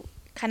you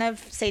kind of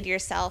say to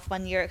yourself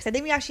when you're, because I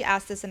think we actually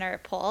asked this in our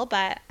poll,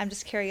 but I'm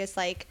just curious,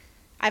 like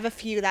I have a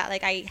few that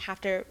like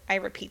I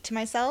repeat to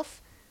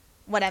myself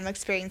when I'm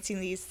experiencing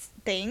these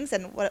things,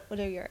 and what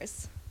are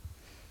yours?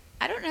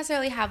 I don't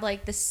necessarily have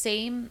like the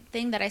same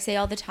thing that I say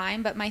all the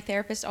time, but my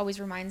therapist always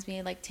reminds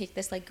me like take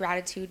this like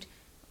gratitude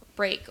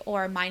break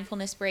or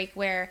mindfulness break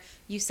where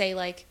you say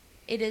like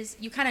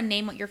you kind of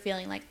name what you're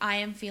feeling. Like I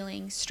am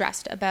feeling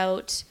stressed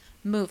about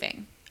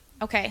moving.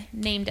 Okay,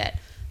 named it.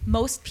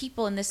 Most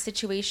people in this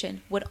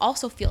situation would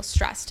also feel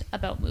stressed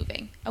about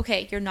moving.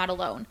 Okay, you're not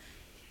alone.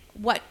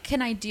 What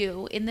can I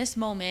do in this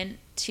moment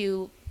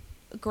to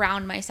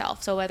ground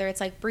myself? So whether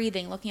it's like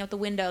breathing, looking out the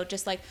window,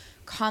 just like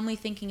calmly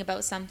thinking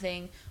about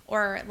something,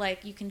 or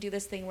like you can do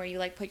this thing where you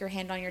like put your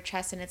hand on your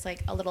chest and it's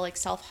like a little like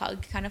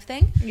self-hug kind of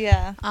thing.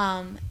 Yeah.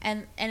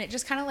 And it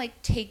just kind of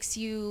like takes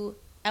you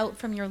out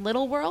from your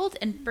little world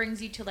and brings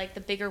you to like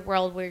the bigger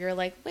world where you're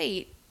like,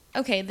 wait,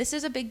 okay, this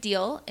is a big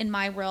deal in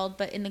my world,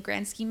 but in the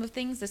grand scheme of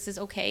things, this is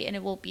okay and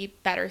it will be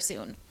better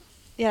soon.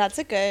 Yeah, that's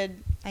a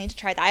good, I need to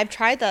try that. I've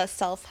tried the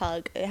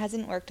self-hug. It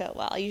hasn't worked out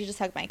well. I usually just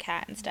hug my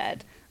cat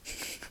instead.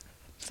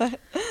 But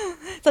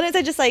sometimes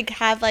I just like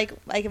have like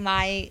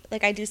my,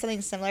 like I do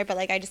something similar, but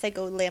like I just like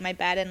go lay on my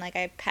bed and like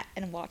I pet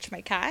and watch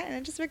my cat, and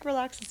it just like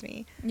relaxes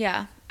me.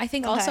 Yeah. I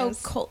think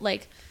sometimes. Also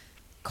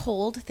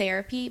cold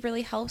therapy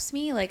really helps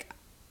me, like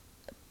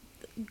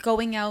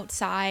going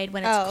outside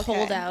when it's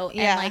cold out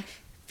and like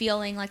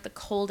feeling like the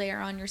cold air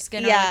on your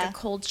skin or like a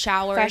cold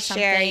shower or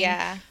something. Fresh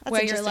air, That's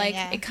where you're like,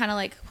 it kind of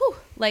like, whew,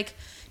 like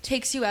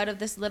takes you out of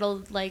this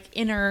little like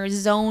inner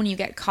zone you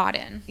get caught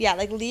in. Yeah,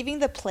 like leaving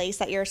the place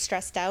that you're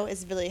stressed out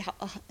is really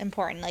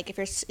important. Like if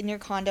you're in your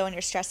condo and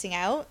you're stressing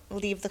out,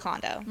 leave the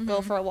condo. Mm-hmm.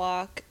 Go for a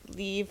walk,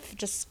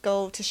 just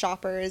go to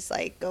Shoppers,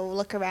 like go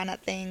look around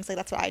at things. Like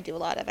that's what I do a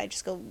lot of. I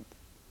just go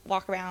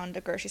walk around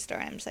a grocery store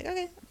and I'm just like,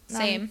 okay,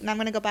 same. Now I'm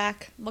going to go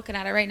back. Looking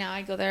at it right now,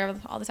 I go there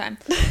all the time.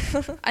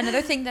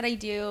 Another thing that I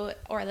do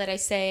or that I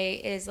say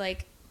is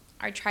like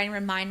I try and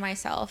remind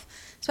myself,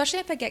 especially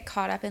if I get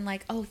caught up in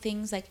like, oh,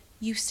 things like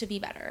used to be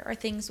better or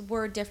things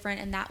were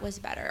different and that was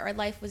better or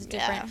life was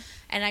different. Yeah.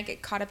 And I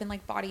get caught up in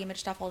like body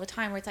image stuff all the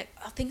time where it's like,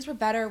 oh, things were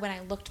better when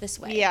I looked this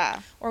way. Yeah.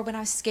 Or when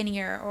I was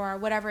skinnier or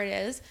whatever it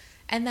is.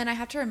 And then I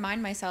have to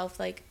remind myself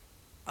like,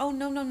 oh,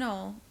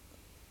 no.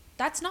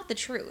 That's not the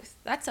truth.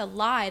 That's a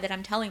lie that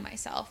I'm telling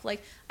myself.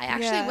 Like I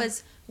actually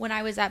was, when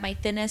I was at my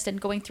thinnest and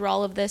going through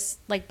all of this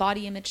like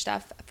body image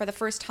stuff for the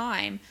first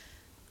time,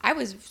 I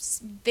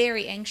was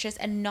very anxious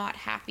and not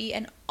happy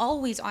and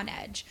always on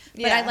edge.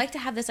 But I like to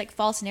have this like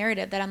false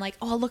narrative that I'm like,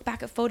 oh, I'll look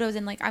back at photos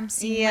and like I'm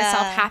seeing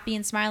myself happy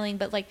and smiling.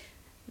 But like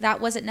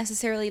that wasn't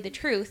necessarily the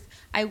truth.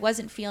 I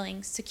wasn't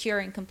feeling secure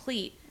and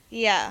complete.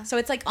 Yeah. So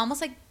it's like almost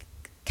like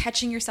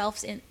catching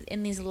yourself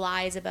in these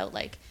lies about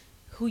like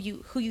who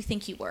you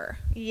think you were.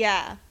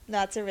 Yeah.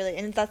 That's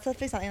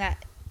definitely something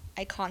that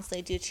I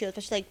constantly do too,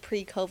 especially like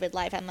pre-COVID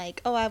life. I'm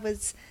like, oh, I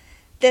was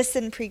this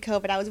in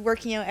pre-COVID. I was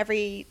working out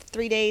every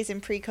 3 days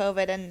in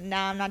pre-COVID, and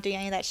now I'm not doing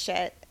any of that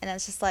shit. And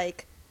it's just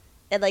like,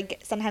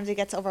 sometimes it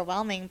gets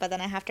overwhelming, but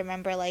then I have to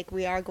remember like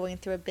we are going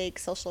through a big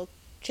social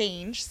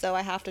change, so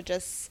I have to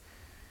just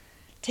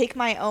take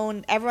my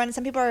own,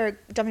 some people are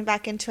jumping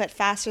back into it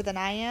faster than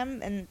I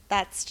am, and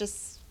that's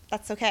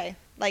okay.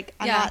 Like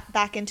I'm not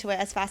back into it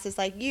as fast as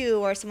like you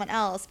or someone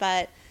else,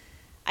 but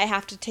I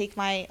have to take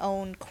my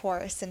own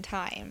course and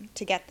time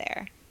to get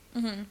there.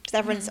 Because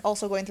everyone's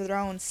also going through their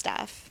own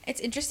stuff.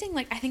 It's interesting.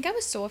 Like I think I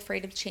was so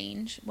afraid of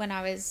change when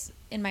I was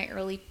in my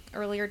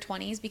earlier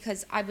 20s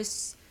because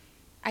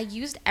I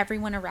used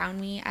everyone around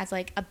me as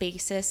like a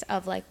basis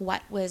of like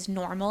what was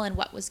normal and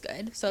what was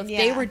good. So if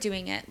they were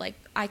doing it, like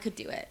I could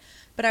do it.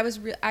 But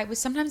I was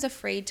sometimes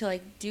afraid to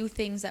like do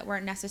things that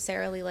weren't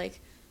necessarily like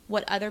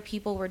what other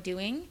people were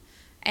doing.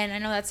 And I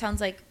know that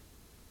sounds like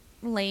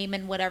lame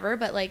and whatever,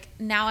 but like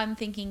now I'm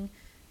thinking,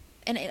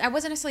 and I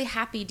wasn't necessarily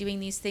happy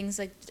doing these things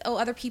like, oh,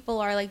 other people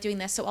are like doing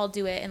this, so I'll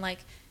do it. And like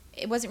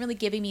it wasn't really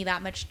giving me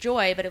that much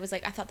joy, but it was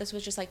like, I thought this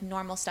was just like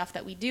normal stuff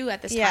that we do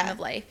at this Yeah. time of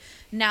life.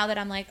 Now that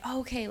I'm like, oh,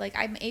 okay, like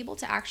I'm able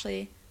to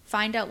actually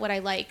find out what I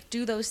like,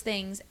 do those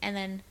things, and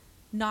then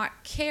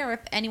not care if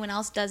anyone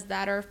else does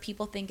that or if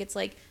people think it's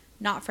like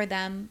not for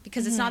them,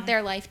 because it's not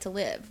their life to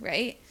live,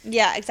 right?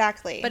 Yeah,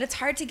 exactly. But it's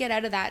hard to get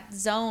out of that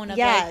zone of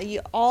yeah, like,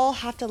 you all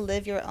have to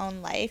live your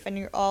own life, and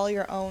you're all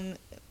your own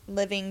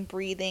living,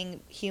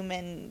 breathing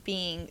human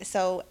being.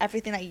 So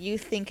everything that you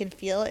think and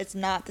feel is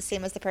not the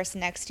same as the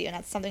person next to you. And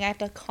that's something I have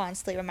to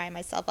constantly remind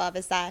myself of,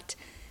 is that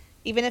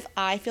even if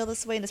I feel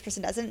this way and this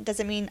person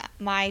doesn't mean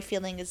my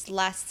feeling is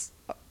less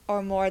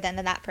or more than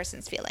that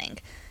person's feeling.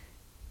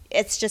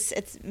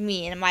 It's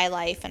me and my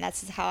life, and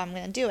that's just how I'm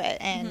going to do it.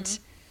 And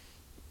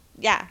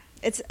yeah,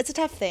 it's a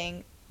tough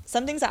thing.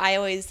 Some things that I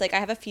always, like, I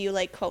have a few,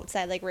 like, quotes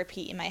that I, like,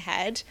 repeat in my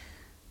head.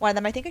 One of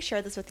them, I think I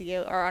shared this with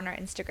you or on our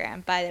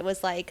Instagram, but it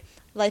was like,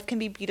 life can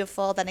be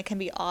beautiful, then it can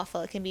be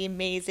awful. It can be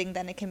amazing,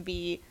 then it can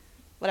be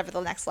whatever the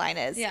next line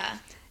is. yeah.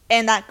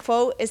 And that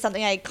quote is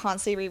something I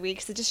constantly reread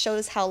because it just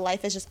shows how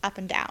life is just up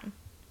and down.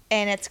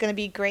 And it's going to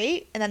be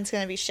great, and then it's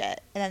going to be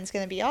shit. And then it's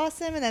going to be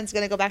awesome, and then it's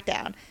going to go back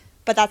down.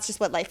 But that's just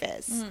what life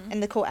is.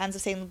 And the quote ends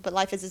up saying, but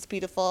life is this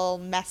beautiful,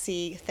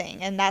 messy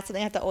thing. And that's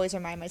something I have to always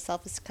remind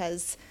myself, is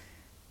because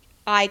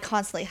I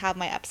constantly have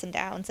my ups and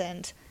downs,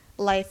 and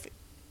life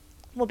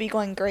will be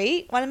going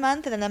great one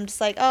month, and then I'm just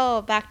like,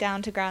 oh, back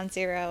down to ground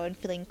zero and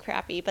feeling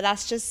crappy. But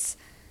that's just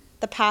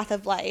the path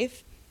of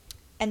life.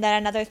 And then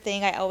another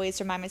thing I always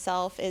remind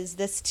myself is,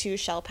 this too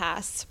shall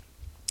pass.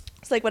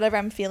 So, like, whatever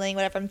I'm feeling,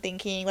 whatever I'm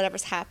thinking,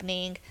 whatever's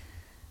happening,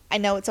 I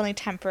know it's only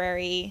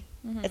temporary.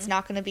 It's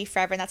not going to be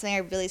forever. And that's something I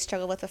really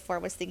struggled with before,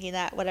 was thinking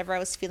that whatever I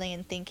was feeling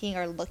and thinking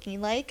or looking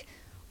like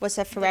was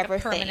a forever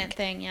like a permanent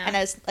thing, yeah. And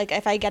I was like,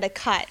 if I get a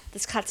cut,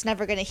 this cut's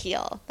never going to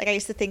heal. Like, I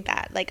used to think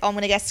that. Like, oh, I'm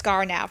going to get a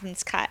scar now from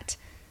this cut.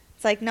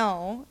 It's like,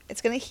 no,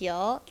 it's going to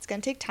heal. It's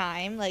going to take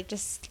time. Like,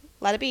 just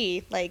let it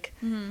be. Like,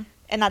 and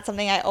that's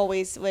something I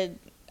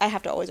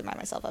have to always remind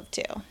myself of,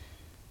 too.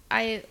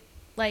 I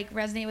like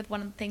resonate with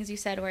one of the things you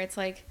said, where it's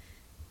like,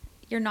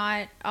 you're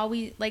not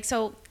always like,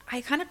 so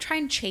I kind of try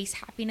and chase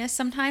happiness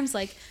sometimes.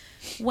 Like,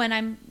 when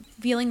I'm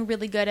feeling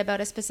really good about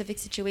a specific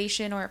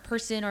situation or a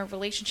person or a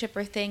relationship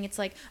or thing, it's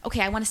like,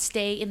 okay, I want to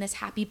stay in this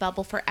happy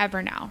bubble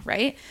forever now,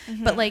 right?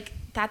 But like,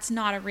 that's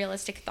not a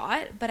realistic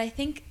thought. But I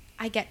think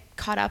I get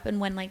caught up in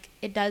when like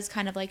it does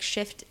kind of like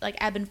shift, like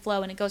ebb and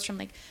flow, and it goes from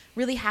like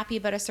really happy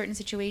about a certain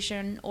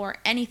situation or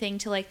anything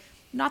to like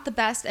not the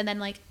best, and then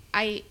like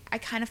I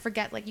kind of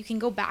forget, like, you can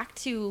go back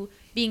to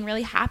being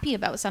really happy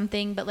about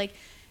something, but like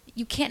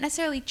you can't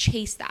necessarily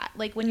chase that.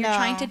 Like, when you're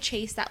trying to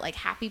chase that like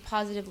happy,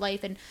 positive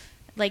life, and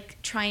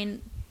like try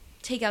and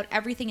take out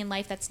everything in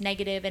life that's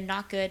negative and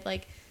not good,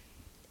 like,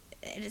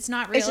 it's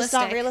not realistic. It's just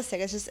not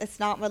realistic. It's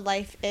not what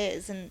life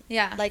is. And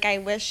yeah, like, I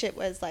wish it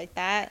was like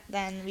that.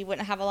 Then we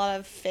wouldn't have a lot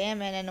of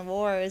famine and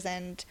wars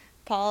and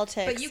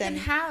politics. but you can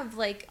have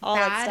like all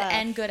that bad stuff.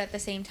 and good at the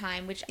same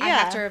time, which I Yeah.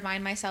 have to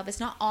remind myself, it's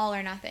not all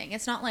or nothing.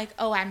 It's not like,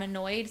 oh, I'm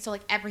annoyed, so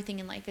like everything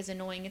in life is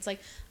annoying. It's like,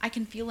 I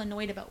can feel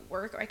annoyed about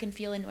work, or I can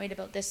feel annoyed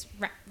about this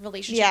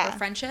relationship or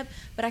friendship,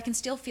 but I can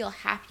still feel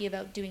happy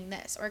about doing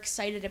this or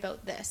excited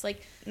about this.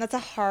 Like, And that's a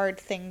hard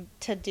thing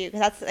to do, because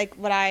that's like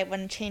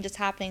when change is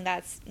happening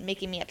that's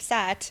making me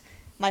upset,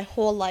 my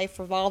whole life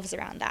revolves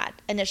around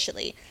that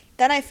initially.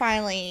 Then I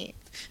finally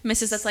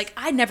Mrs. That's like,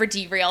 I never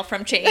derail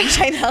from change.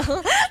 I know.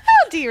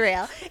 I'll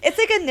derail. It's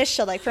like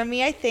initial. Like, for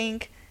me, I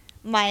think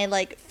my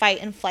like fight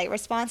and flight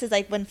response is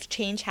like when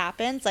change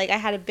happens. Like, I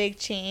had a big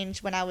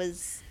change when I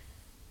was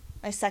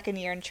my second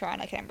year in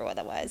Toronto. I can't remember what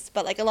that was,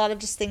 but like a lot of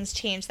just things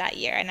changed that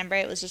year. I remember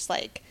it was just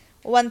like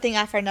one thing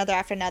after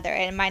another,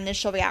 and my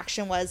initial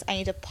reaction was, I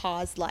need to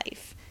pause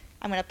life.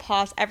 I'm going to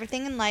pause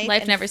everything in life.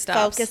 Life and never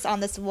stops. Focus on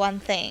this one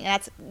thing. And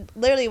that's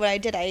literally what I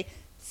did. I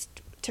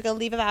took a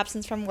leave of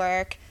absence from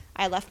work.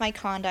 I left my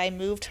condo. I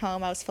moved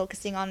home. I was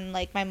focusing on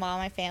like my mom,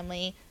 my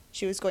family.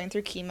 She was going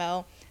through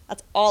chemo.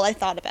 That's all I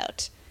thought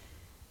about.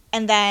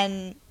 And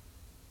then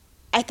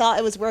I thought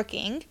it was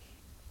working.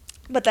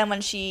 But then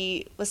when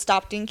she was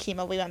stopped doing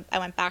chemo, I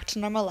went back to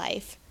normal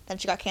life. Then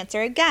she got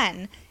cancer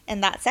again.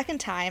 And that second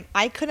time,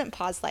 I couldn't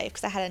pause life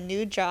because I had a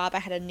new job. I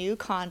had a new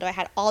condo. I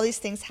had all these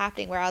things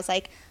happening where I was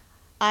like,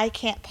 I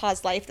can't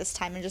pause life this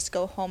time and just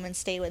go home and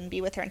stay and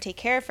be with her and take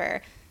care of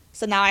her.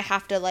 So now I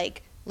have to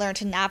like learn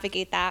to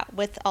navigate that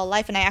with all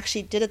life. And I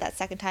actually did it that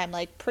second time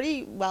like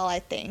pretty well, I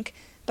think.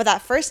 But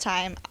that first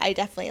time, I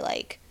definitely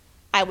like,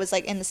 I was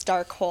like in this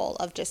dark hole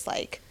of just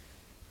like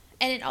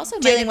And it also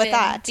dealing might with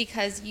have been that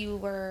because you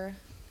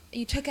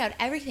took out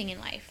everything in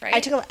life, right?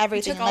 I took out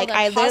everything. You took all like the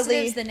I positives,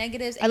 literally, the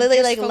negatives. I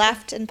literally like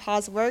left and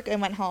paused work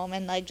and went home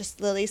and like just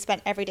literally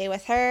spent every day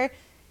with her.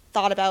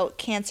 thought about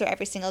cancer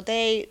every single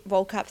day,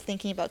 woke up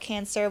thinking about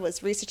cancer,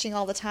 was researching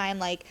all the time.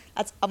 Like,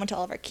 I went to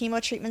all of our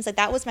chemo treatments. Like,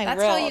 that was my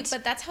world.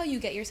 But that's how you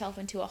get yourself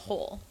into a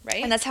hole,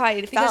 right? And that's how I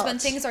felt. Because when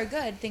things are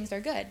good, things are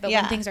good. But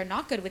when things are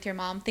not good with your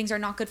mom, things are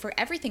not good for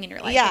everything in your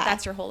life. Like,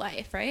 that's your whole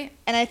life, right?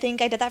 And I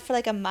think I did that for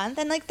like a month.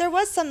 And like, there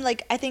was some,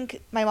 like, I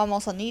think my mom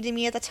also needed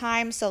me at the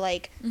time. So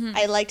like,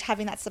 I liked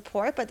having that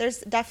support. But there's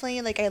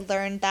definitely, like, I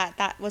learned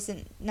that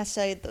wasn't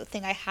necessarily the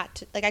thing I had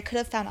to, like, I could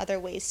have found other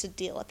ways to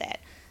deal with it.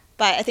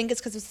 But I think it's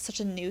because it was such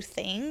a new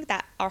thing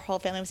that our whole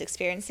family was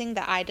experiencing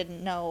that I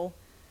didn't know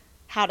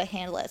how to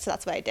handle it. So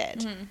that's what I did.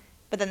 Mm-hmm.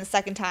 But then the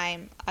second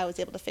time, I was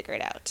able to figure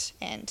it out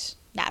and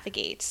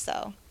navigate.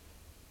 So,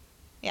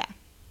 yeah.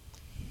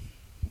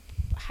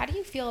 How do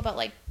you feel about,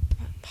 like,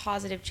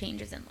 positive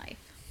changes in life?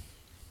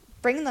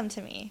 Bring them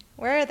to me.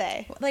 Where are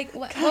they? Like,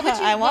 what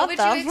would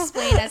you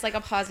explain as, like,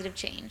 a positive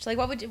change? Like,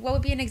 what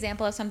would be an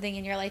example of something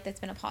in your life that's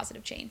been a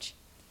positive change?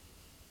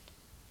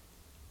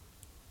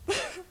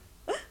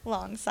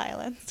 Long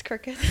silence,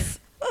 crickets.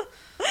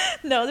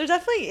 No, there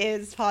definitely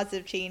is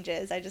positive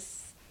changes. I just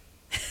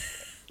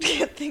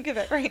can't think of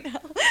it right now.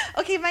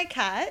 Okay, my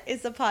cat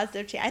is a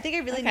positive change. I think I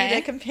really need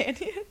a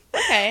companion.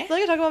 Okay. I'm not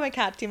going to talk about my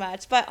cat too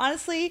much. But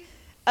honestly,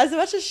 as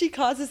much as she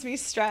causes me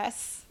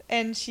stress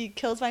and she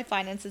kills my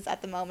finances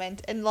at the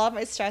moment, and a lot of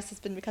my stress has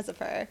been because of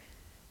her,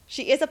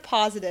 she is a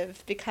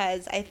positive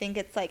because I think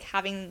it's like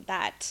having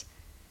that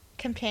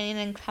companion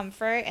and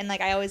comfort. And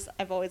like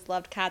I've always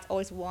loved cats,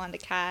 always wanted a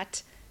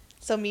cat.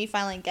 So me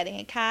finally getting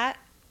a cat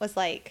was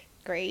like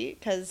great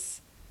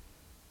because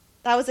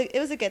it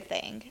was a good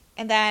thing.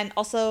 And then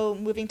also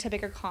moving to a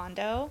bigger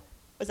condo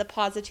was a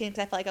positive change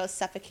because I felt like I was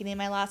suffocating in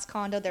my last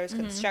condo. There was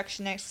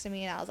construction next to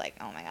me and I was like,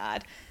 oh my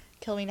God,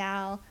 kill me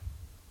now.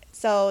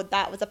 So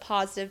that was a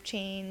positive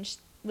change.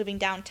 Moving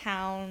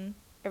downtown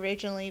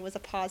originally was a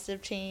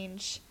positive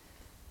change.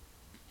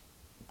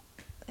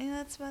 And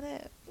that's about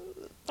it.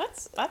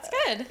 That's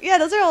good. Yeah,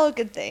 those are all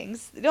good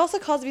things. It also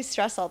caused me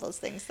stress, all those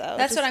things, though.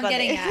 That's what I'm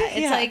getting at.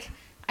 It's like,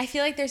 I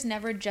feel like there's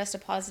never just a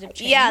positive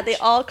change. Yeah, they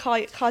all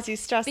cause you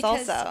stress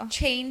because also.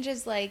 Change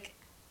is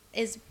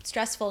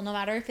stressful no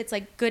matter if it's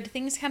like good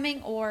things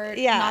coming or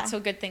not so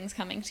good things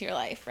coming to your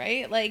life,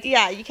 right? Like,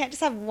 yeah, you can't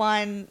just have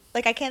one,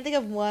 like, I can't think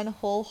of one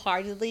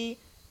wholeheartedly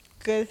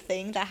good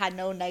thing that had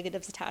no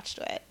negatives attached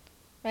to it.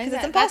 Because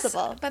it's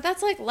impossible. But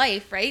that's like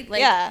life, right?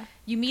 Like,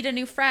 you meet a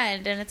new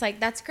friend and it's like,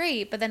 that's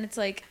great, but then it's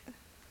like,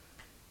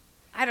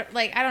 I don't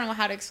know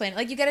how to explain it.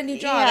 Like, you get a new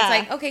job. It's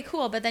like, okay,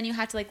 cool. But then you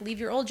have to, like, leave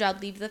your old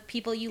job, leave the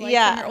people you like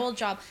from your old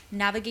job,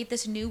 navigate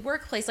this new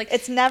workplace. Like,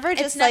 it's never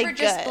just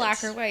good.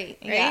 Black or white,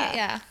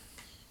 right?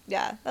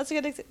 Yeah. That's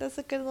a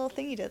good little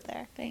thing you did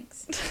there.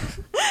 Thanks.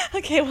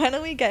 Okay, why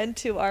don't we get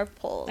into our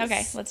polls?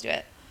 Okay, let's do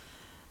it.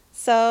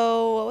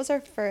 So, what was our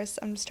first?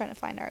 I'm just trying to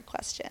find our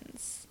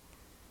questions.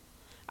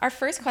 Our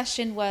first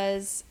question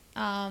was,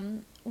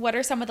 what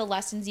are some of the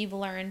lessons you've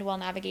learned while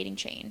navigating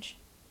change?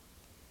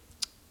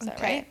 Is that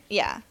right?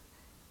 Yeah.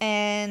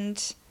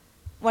 And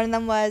one of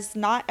them was,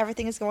 not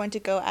everything is going to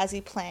go as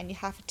you plan. You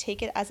have to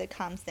take it as it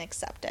comes and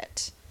accept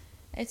it.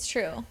 It's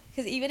true.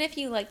 Because even if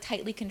you, like,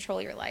 tightly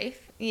control your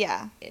life,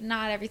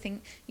 not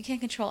everything, you can't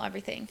control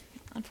everything,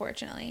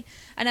 unfortunately.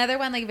 Another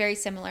one, like, very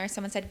similar,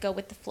 someone said, go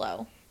with the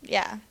flow.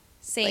 Yeah.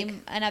 Same, like,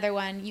 another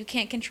one, you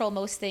can't control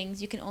most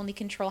things. You can only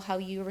control how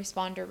you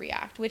respond or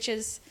react, which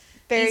is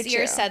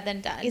easier said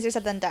than done. Easier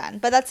said than done.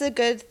 But that's a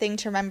good thing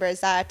to remember, is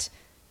that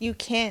you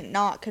can't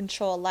not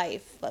control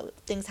life,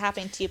 things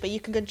happen to you, but you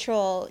can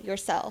control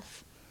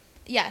yourself.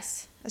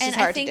 Yes. It's just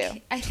hard to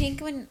do. I think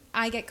when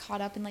I get caught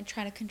up in, like,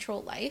 trying to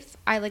control life,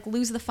 I, like,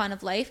 lose the fun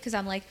of life because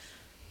I'm like,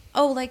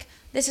 oh, like,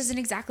 this isn't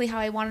exactly how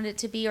I wanted it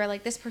to be, or,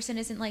 like, this person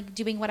isn't, like,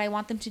 doing what I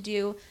want them to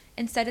do.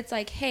 Instead, it's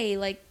like, hey,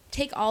 like,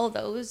 take all of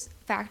those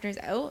factors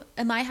out.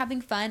 Am I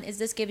having fun? Is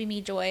this giving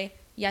me joy?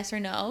 Yes or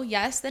no?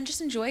 Yes, then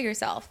just enjoy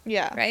yourself.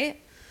 Yeah. Right?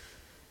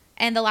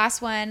 And the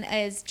last one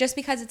is, just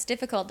because it's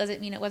difficult doesn't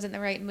mean it wasn't the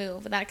right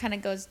move. And that kind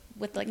of goes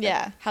with, like,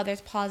 how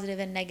there's positive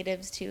and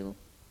negatives to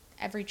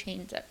every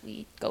change that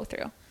we go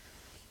through.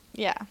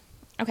 Yeah.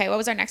 Okay, what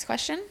was our next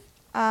question?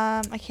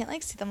 I can't,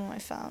 like, see them on my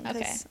phone.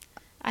 Okay,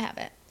 I have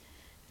it.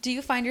 Do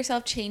you find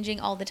yourself changing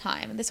all the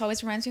time? This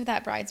always reminds me of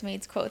that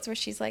Bridesmaids quotes where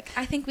she's like,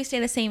 I think we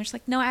stay the same. She's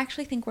like, no, I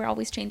actually think we're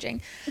always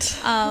changing.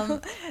 Is that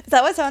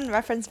what someone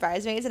referenced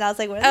Bridesmaids? And I was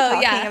like, what are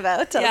they talking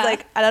about? I was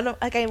like, I don't know.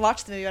 Like, I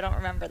watched the movie. I don't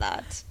remember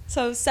that.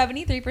 So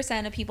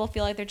 73% of people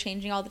feel like they're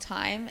changing all the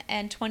time.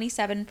 And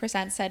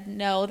 27% said,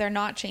 no, they're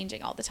not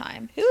changing all the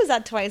time. Who is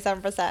that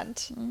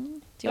 27%?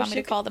 Do you want me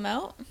to call them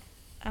out?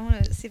 I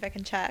want to see if I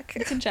can check.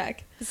 You can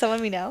check. Is someone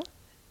we know?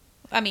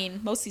 I mean,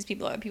 most of these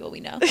people are people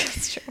we know.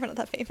 That's true. We're not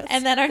that famous.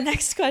 And then our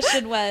next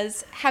question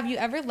was, have you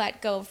ever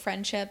let go of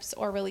friendships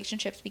or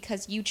relationships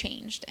because you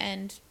changed?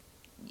 And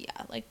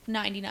yeah, like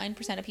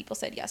 99% of people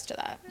said yes to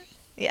that.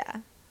 Yeah,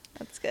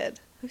 that's good.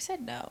 Who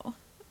said no?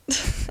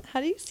 How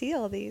do you see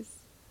all these?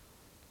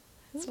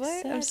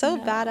 I'm so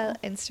bad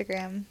at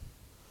Instagram.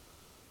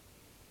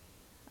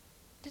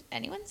 Did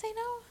anyone say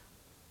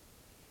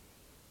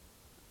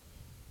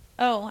no?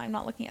 Oh, I'm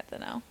not looking at the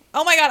no.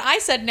 Oh my god, I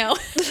said no.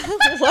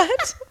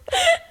 What?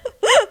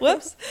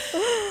 Whoops.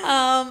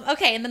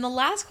 Okay, and then the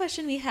last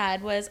question we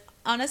had was,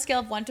 on a scale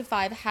of 1 to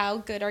 5, how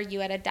good are you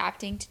at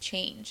adapting to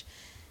change?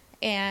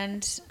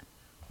 And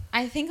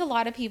I think a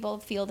lot of people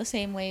feel the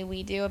same way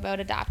we do about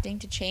adapting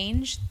to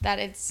change, that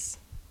it's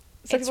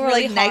People were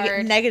really like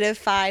hard.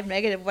 -5,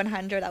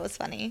 -100. That was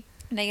funny.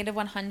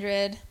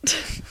 -100.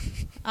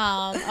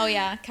 Oh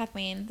yeah,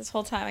 Kathleen. This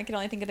whole time I could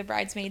only think of the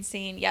bridesmaid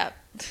scene. Yep.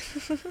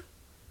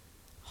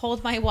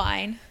 Hold my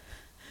wine.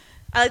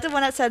 I like the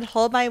one that said,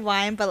 hold my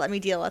wine, but let me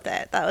deal with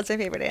it. That was my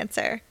favorite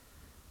answer.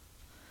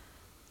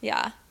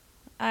 Yeah.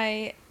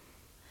 I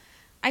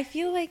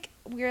feel like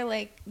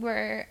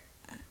we're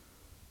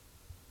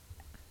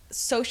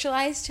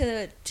socialized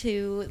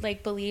to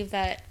like believe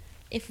that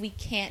if we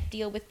can't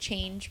deal with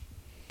change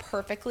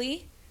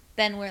perfectly,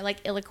 then we're like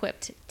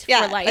ill-equipped for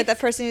life. Like the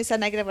person who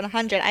said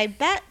 -100. I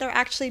bet they're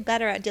actually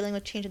better at dealing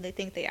with change than they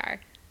think they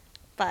are.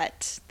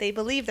 But they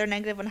believe they're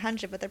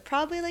 -100, but they're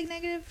probably like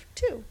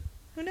 -2.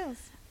 Who knows?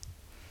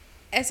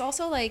 It's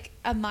also like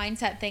a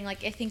mindset thing.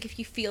 Like I think if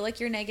you feel like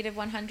you're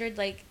 -100,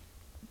 like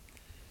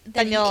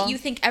then you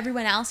think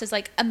everyone else is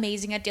like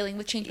amazing at dealing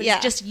with change, but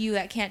it's just you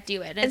that can't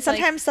do it. And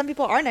sometimes some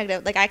people are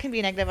negative. Like I can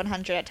be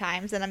 -100 at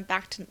times, and I'm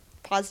back to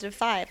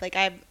 +5. Like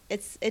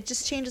it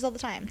just changes all the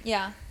time.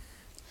 Yeah.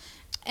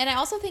 And I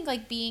also think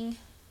like being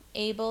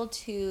able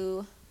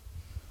to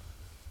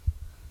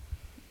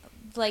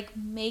like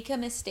make a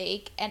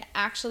mistake and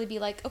actually be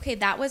like, okay,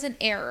 that was an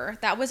error,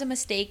 that was a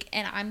mistake,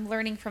 and I'm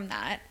learning from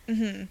that,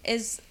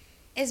 is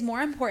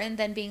more important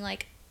than being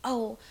like,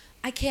 oh,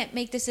 I can't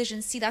make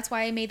decisions. See, that's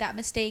why I made that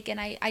mistake, and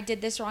I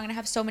did this wrong, and I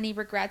have so many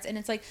regrets. And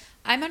it's like,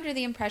 I'm under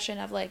the impression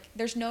of like,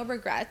 there's no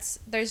regrets.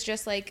 There's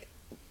just like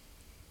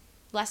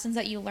lessons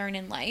that you learn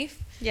in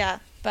life. Yeah.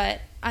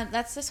 But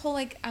that's this whole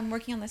like, I'm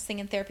working on this thing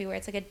in therapy where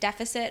it's like a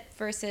deficit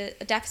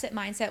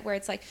mindset, where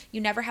it's like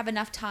you never have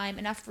enough time,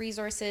 enough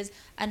resources,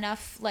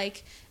 enough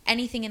like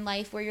anything in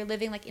life, where you're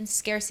living like in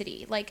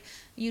scarcity. Like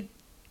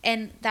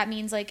and that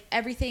means like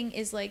everything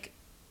is like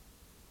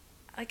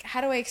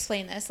how do I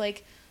explain this?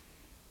 Like,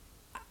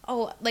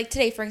 oh, like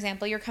today, for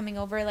example, you're coming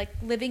over, like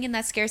living in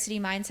that scarcity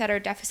mindset or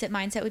deficit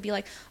mindset would be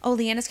like, oh,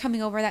 Leanna's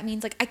coming over. That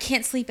means like I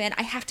can't sleep in.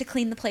 I have to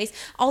clean the place.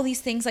 All these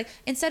things, like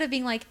instead of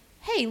being like,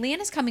 hey,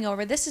 Leanna's coming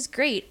over. This is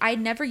great. I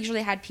never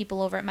usually had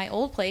people over at my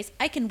old place.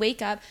 I can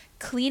wake up,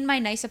 clean my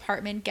nice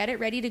apartment, get it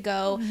ready to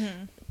go.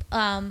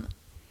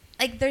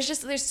 Like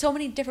there's so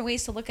many different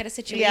ways to look at a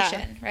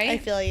situation, right? I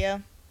feel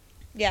you.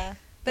 Yeah.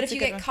 But if you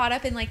get caught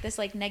up in like this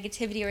like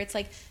negativity, or it's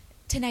like,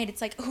 tonight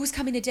it's like, who's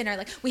coming to dinner?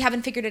 Like, we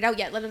haven't figured it out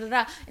yet.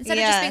 Instead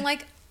of just being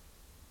like,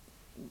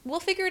 we'll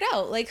figure it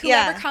out. Like,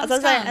 whoever comes.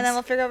 And then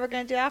we'll figure out what we're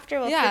going to do after.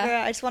 We'll figure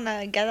out. I just want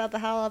to get out the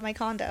hell out of my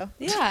condo.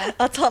 Yeah.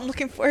 That's all I'm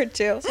looking forward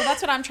to. So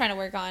that's what I'm trying to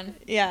work on.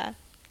 Yeah.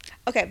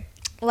 Okay.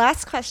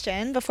 Last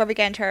question before we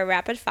get into our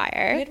rapid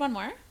fire. We had one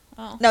more?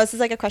 Oh. No, this is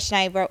like a question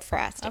I wrote for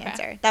us to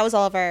answer. That was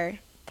all of our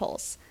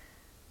polls.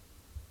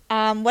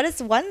 What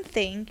is one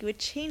thing you would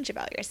change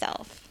about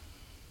yourself?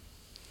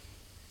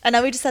 I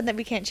know we just said that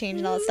we can't change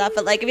and all that stuff,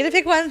 but like if you had to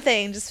pick one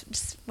thing,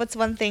 just what's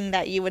one thing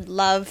that you would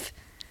love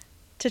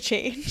to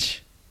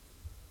change?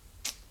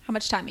 How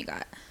much time you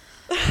got?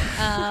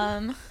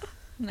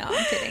 No,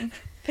 I'm kidding.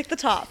 Pick the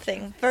top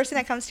thing. First thing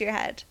that comes to your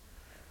head.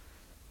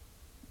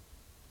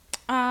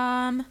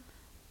 I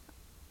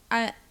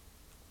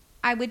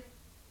would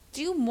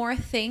do more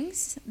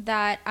things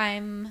that I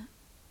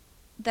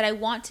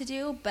want to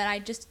do, but I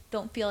just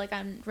don't feel like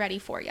I'm ready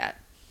for yet.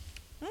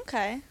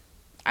 Okay.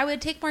 I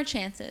would take more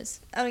chances.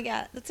 Oh,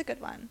 yeah. That's a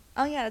good one.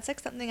 Oh, yeah. That's like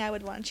something I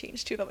would want to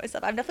change, too, about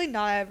myself. I'm definitely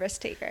not a risk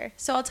taker.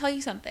 So I'll tell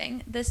you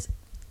something.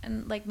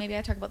 And like maybe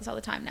I talk about this all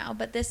the time now,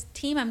 but this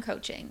team I'm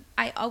coaching,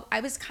 I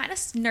was kind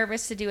of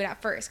nervous to do it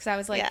at first because I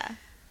was like,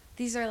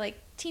 these are like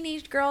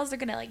teenage girls. They're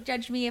going to like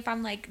judge me if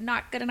I'm like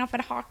not good enough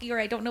at hockey, or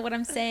I don't know what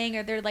I'm saying,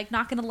 or they're like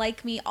not going to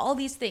like me. All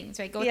these things,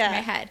 right, go through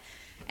my head.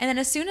 And then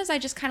as soon as I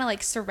just kind of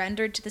like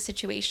surrendered to the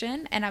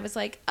situation, and I was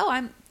like, oh,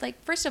 I'm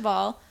like, first of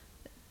all,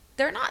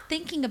 they're not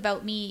thinking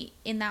about me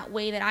in that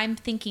way that I'm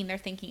thinking they're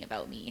thinking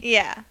about me.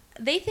 Yeah.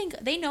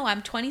 They know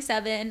I'm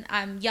 27,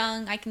 I'm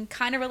young, I can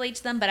kind of relate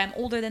to them, but I'm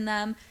older than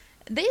them.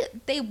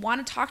 They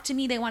want to talk to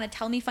me, they want to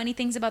tell me funny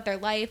things about their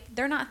life.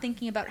 They're not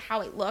thinking about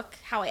how I look,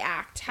 how I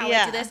act, how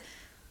I do this.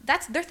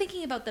 They're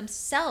thinking about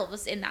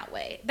themselves in that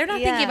way. They're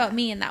not thinking about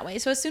me in that way.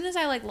 So as soon as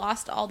I like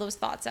lost all those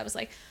thoughts, I was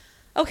like,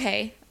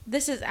 okay,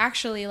 this is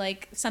actually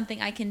like something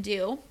I can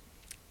do.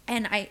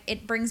 And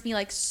it brings me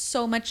like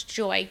so much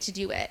joy to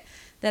do it.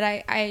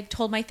 That I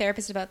told my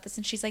therapist about this,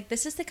 and she's like,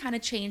 this is the kind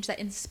of change that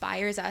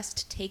inspires us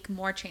to take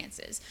more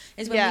chances,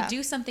 is when we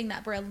do something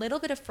that we're a little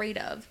bit afraid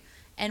of,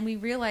 and we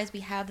realize we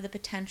have the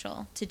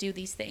potential to do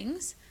these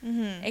things.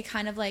 It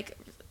kind of like,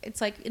 it's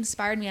like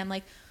inspired me. I'm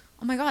like,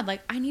 oh my God,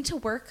 like I need to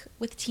work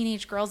with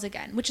teenage girls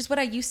again, which is what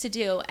I used to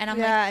do. And I'm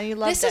like, you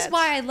this is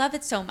why I love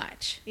it so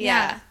much.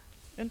 Yeah.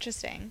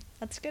 Interesting.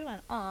 That's a good one.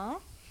 Aw.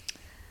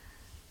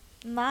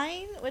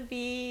 Mine would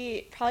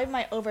be probably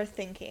my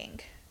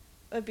overthinking.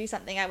 would be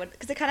something I would,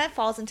 because it kind of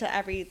falls into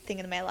everything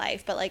in my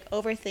life, but like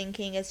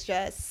overthinking is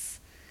just,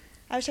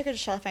 I wish I could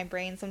just shut off my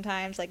brain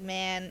sometimes. Like,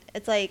 man,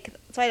 it's like,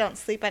 that's why I don't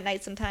sleep at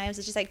night sometimes.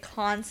 It's just like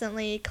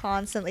constantly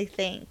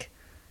think.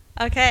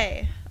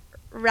 Okay,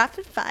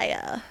 rapid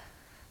fire.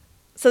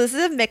 So this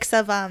is a mix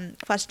of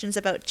questions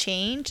about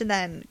change and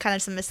then kind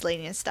of some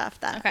miscellaneous stuff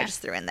that I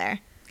just threw in there.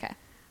 Okay.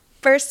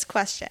 First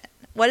question.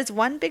 What is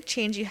one big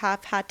change you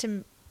have had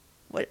to...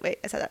 Wait,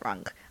 I said that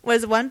wrong. What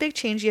is one big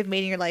change you have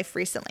made in your life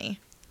recently?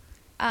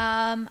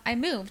 I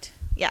moved.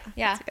 Yeah.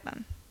 Yeah. That's a good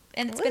one.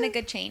 And it's been a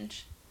good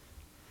change.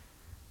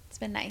 It's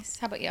been nice.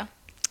 How about you?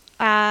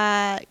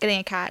 Getting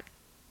a cat.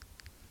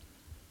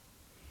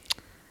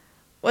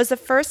 What's the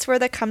first word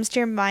that comes to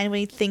your mind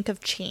when you think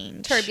of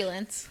change?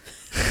 Turbulence.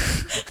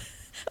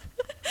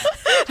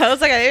 I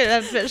was like, I didn't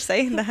have to finish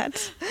saying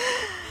that.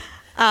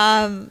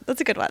 That's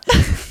a good one.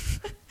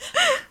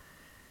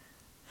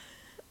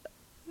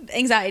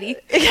 Anxiety.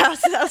 Yeah,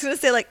 I was going to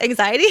say, like,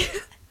 anxiety.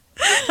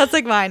 That's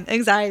like mine.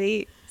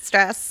 Anxiety,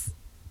 stress,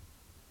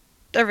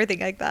 everything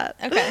like that.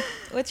 Okay.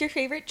 What's your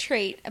favorite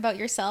trait about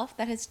yourself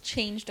that has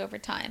changed over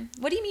time?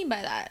 What do you mean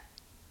by that?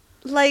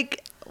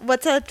 Like,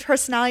 what's a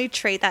personality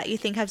trait that you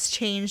think has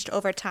changed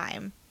over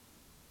time?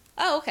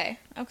 Oh, okay.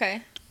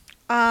 Okay.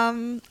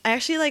 I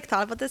actually, like,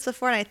 thought about this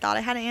before, and I thought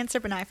I had an answer,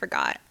 but now I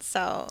forgot.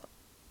 So,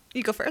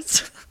 you go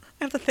first.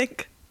 I have to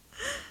think.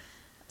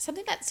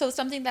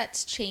 Something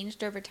that's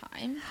changed over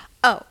time.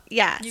 Oh,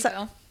 yeah. You so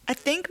go. I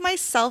think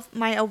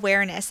my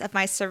awareness of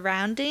my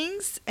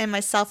surroundings and my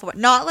self-aware,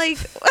 not like,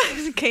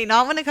 okay,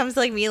 not when it comes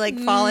to like me like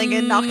falling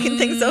and knocking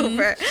things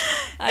over.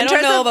 I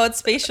don't know about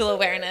spatial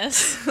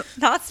awareness.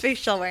 Not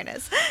spatial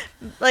awareness.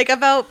 Like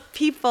about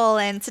people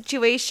and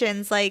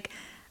situations, like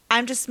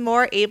I'm just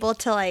more able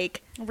to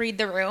like Read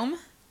the room,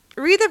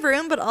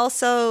 but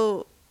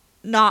also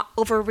not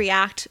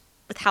overreact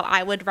with how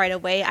I would right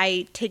away.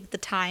 I take the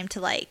time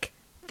to like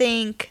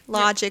think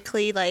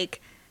logically, like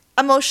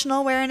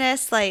emotional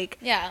awareness, like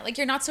yeah, like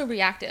you're not so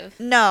reactive.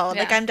 no,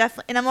 Yeah. like I'm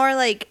definitely, and I'm more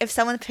like if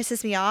someone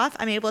pisses me off,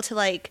 I'm able to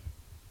like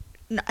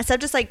instead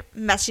of just like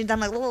messaging them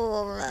like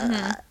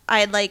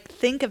I like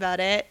think about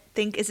it,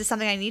 think is this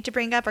something I need to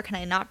bring up or can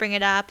I not bring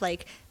it up,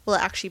 like will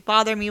it actually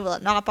bother me, will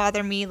it not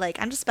bother me, like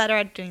I'm just better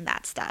at doing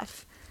that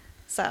stuff.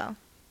 So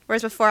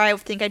whereas before I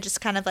think I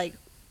just kind of like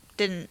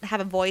didn't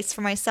have a voice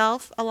for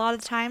myself a lot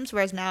of the times,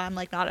 whereas now I'm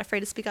like not afraid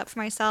to speak up for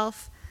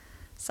myself.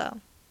 So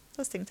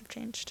those things have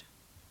changed.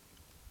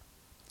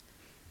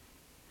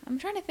 I'm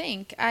trying to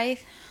think. I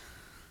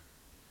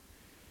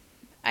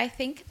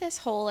think this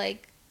whole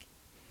like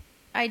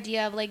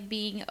idea of like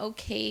being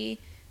okay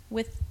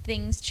with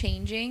things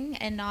changing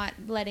and not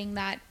letting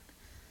that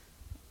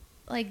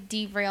like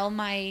derail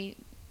my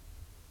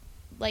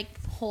like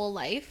whole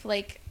life.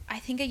 Like I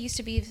think I used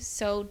to be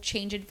so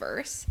change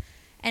adverse,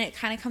 and it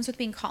kind of comes with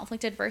being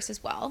conflict adverse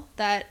as well,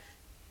 that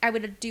I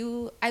would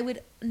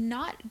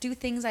not do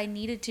things I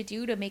needed to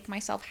do to make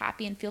myself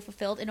happy and feel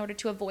fulfilled in order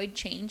to avoid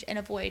change and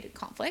avoid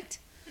conflict.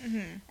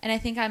 Mm-hmm. And I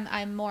think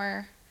I'm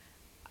more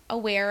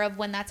aware of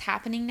when that's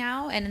happening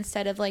now, and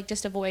instead of like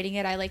just avoiding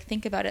it, I like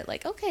think about it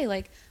like, okay,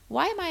 like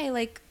why am I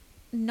like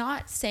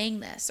not saying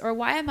this, or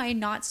why am I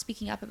not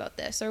speaking up about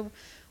this, or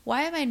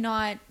why am I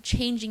not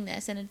changing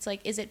this? And it's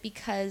like, is it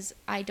because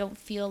I don't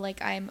feel like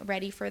I'm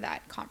ready for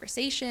that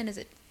conversation?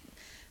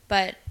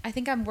 But I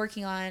think I'm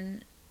working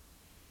on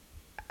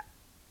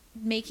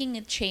making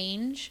a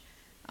change,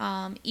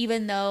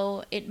 even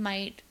though it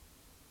might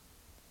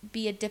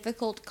be a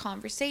difficult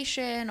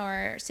conversation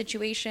or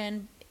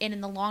situation, and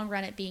in the long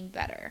run it being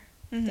better.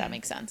 Does that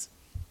make sense?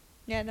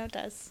 Yeah, no, it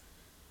does.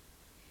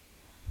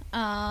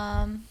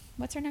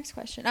 What's our next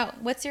question? I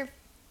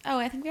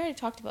think we already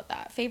talked about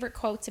that. Favorite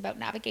quotes about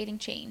navigating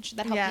change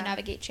that help you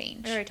navigate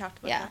change. We already talked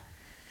about that.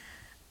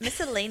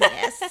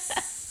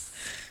 Miscellaneous.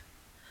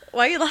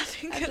 Why are you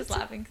laughing? I'm just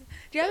laughing.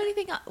 Do you have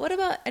anything? What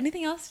about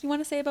anything else you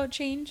want to say about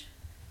change?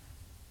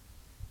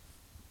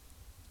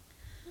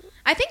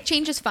 I think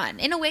change is fun.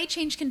 In a way,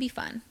 change can be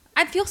fun.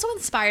 I feel so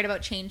inspired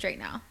about change right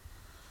now.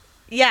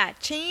 Yeah,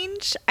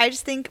 change. I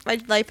just think my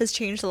life has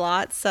changed a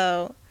lot.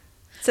 So,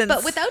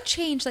 but without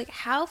change, like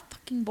how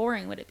fucking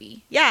boring would it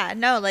be? Yeah,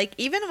 no, like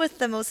even with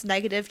the most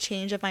negative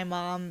change of my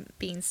mom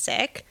being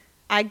sick,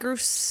 I grew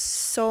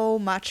so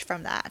much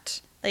from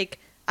that. Like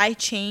I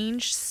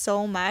changed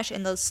so much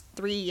in those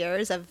 3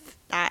 years of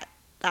that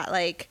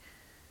like,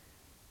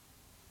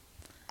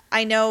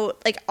 I know,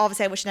 like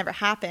obviously I wish it never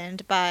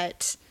happened,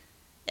 but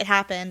it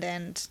happened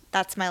and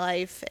that's my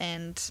life,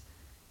 and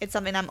it's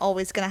something I'm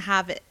always gonna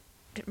have it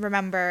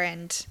remember,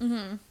 and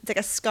it's like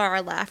a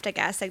scar left, I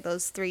guess, like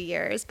those 3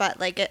 years, but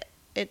like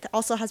it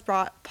also has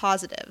brought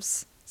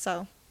positives.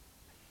 So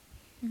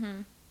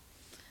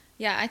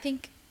yeah, I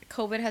think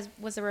COVID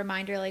was a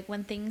reminder, like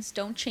when things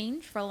don't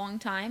change for a long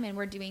time and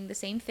we're doing the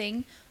same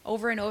thing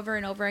over and over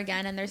and over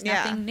again and there's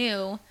nothing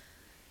new,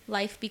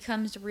 life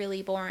becomes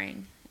really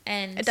boring,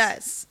 and it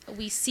does.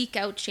 We seek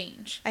out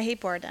change. I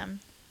hate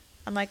boredom.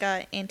 I'm like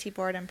a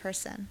anti-boredom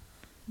person.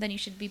 Then you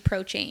should be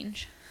pro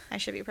change. I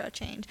should be pro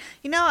change.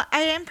 You know, I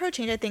am pro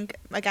change. I think,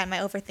 again, my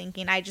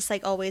overthinking. I just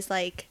like always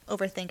like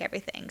overthink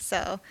everything. So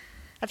I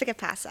have to get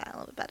past that a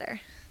little bit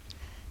better.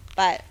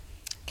 But,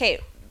 okay,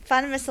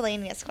 fun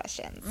miscellaneous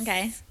questions.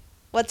 Okay.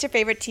 What's your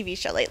favorite TV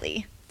show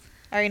lately?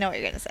 I already know what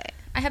you're going to say.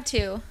 I have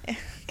two.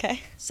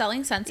 Okay.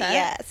 Selling Sunset.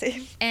 Yeah,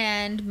 same.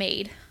 And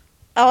Maid.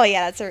 Oh,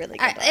 yeah, that's a really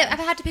good one. If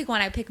I had to pick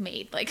one, I would pick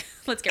Maid. Like,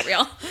 let's get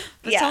real.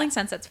 But Yeah. Selling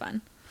Sunset's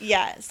fun.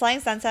 Yeah,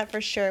 Selling Sunset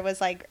for sure was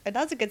like, that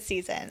was a good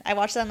season. I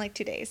watched it in like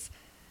 2 days.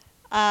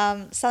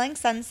 Selling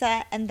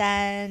Sunset and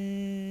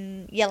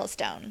then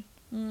Yellowstone.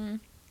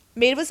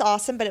 Maid was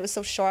awesome, but it was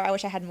so short. I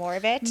wish I had more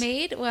of it.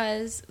 Maid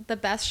was the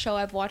best show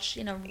I've watched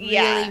in a really,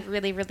 Yeah.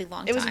 really, really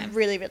long It time. was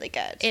really, really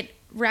good. It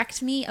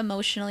wrecked me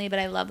emotionally, but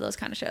I love those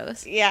kind of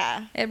shows.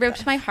 Yeah. It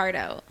ripped my heart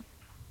out.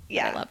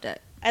 Yeah. I loved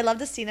it. I love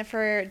the scene of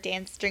her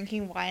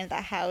drinking wine at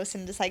that house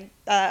and just like,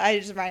 I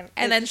just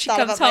And then she thought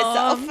comes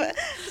about home. myself.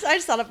 I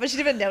just thought of it, but she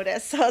didn't even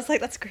notice. So I was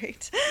like, that's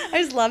great.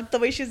 I just loved the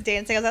way she was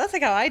dancing. I was like, that's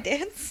like how I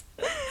dance.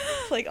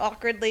 Like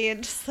awkwardly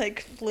and just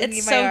like flinging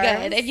It's my so arms.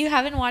 good. If you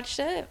haven't watched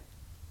it,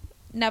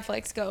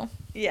 Netflix, go.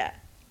 Yeah.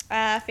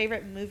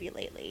 Favorite movie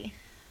lately?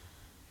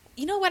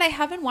 You know what? I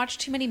haven't watched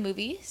too many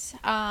movies.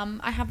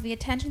 I have the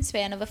attention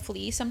span of a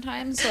flea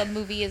sometimes, so a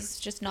movie is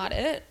just not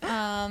it.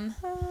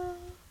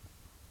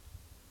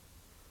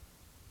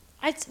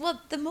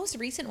 The most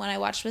recent one I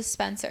watched was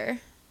Spencer.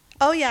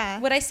 Oh, yeah.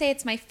 Would I say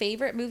it's my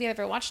favorite movie I've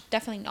ever watched?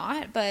 Definitely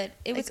not, but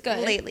it was Like,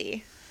 good.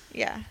 Lately.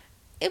 Yeah.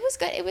 It was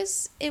good.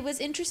 It was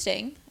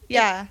interesting.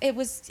 Yeah. It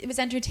was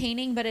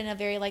entertaining, but in a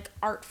very like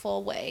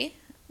artful way.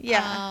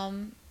 Yeah.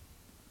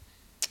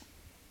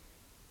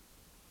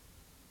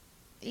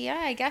 Yeah,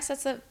 I guess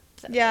that's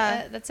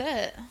that's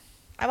it.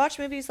 I watch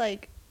movies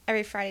like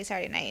every Friday,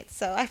 Saturday night,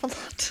 so I have a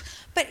lot.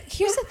 But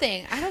here's the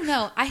thing. I don't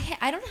know.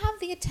 I don't have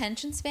the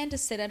attention span to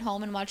sit at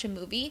home and watch a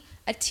movie.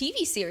 A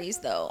TV series,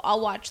 though,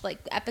 I'll watch like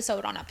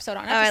episode on episode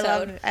on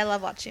episode. I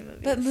love watching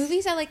movies. But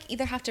movies, I like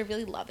either have to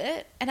really love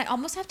it, and I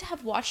almost have to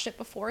have watched it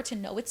before to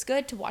know it's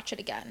good to watch it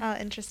again. Oh,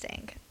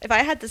 interesting. If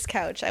I had this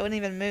couch, I wouldn't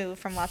even move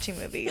from watching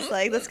movies.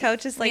 Like, this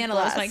couch is, like, Leanna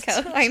loves my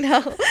blessed. couch. I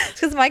know.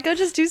 Because my couch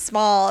is too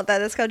small that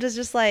this couch is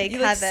just, like, You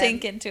like heaven.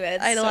 sink into it.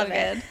 It's I so love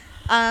good. it.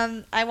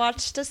 I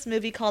watched this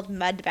movie called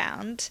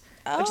Mudbound,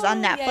 which is on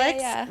Oh, yeah, Netflix.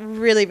 yeah.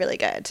 Really, really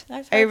good.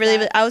 I've heard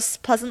that. I was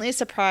pleasantly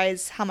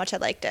surprised how much I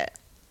liked it.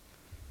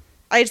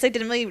 I just, like,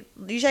 didn't really...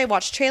 Usually I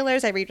watch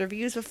trailers, I read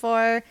reviews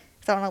before,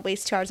 because I don't want to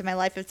waste 2 hours of my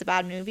life if it's a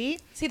bad movie.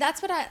 See,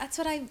 that's what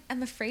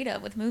I'm afraid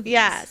of with movies.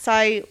 Yeah, so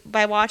I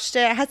watched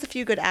it. It has a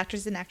few good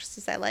actors and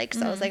actresses I like,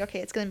 so I was like,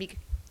 okay, it's gonna be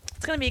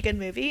a good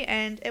movie,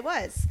 and it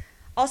was.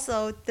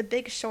 Also, The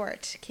Big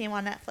Short came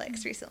on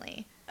Netflix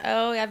recently.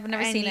 Oh, I've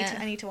never seen it.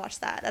 I need to watch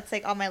that. That's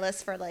like on my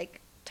list for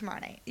like tomorrow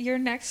night. Your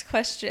next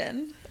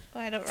question. Oh,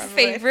 I don't remember.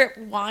 Favorite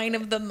wine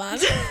of the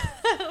month.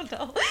 I don't know.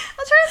 I'll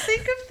try to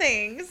think of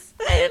things.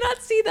 I did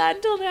not see that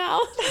until now.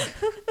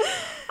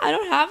 I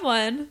don't have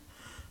one.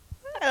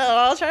 I don't know.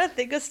 I'll try to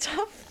think of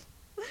stuff.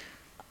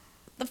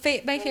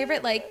 My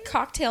favorite like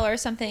cocktail or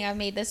something I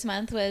made this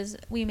month was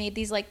we made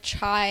these like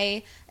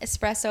chai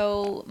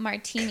espresso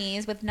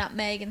martinis with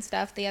nutmeg and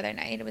stuff the other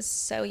night. It was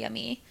so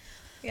yummy.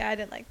 Yeah, I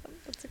didn't like them.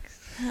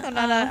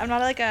 I'm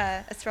not like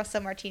a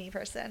espresso martini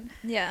person.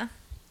 Yeah.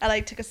 I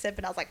like took a sip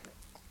and I was like.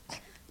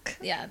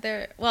 Yeah,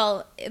 they're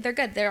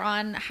good. They're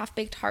on Half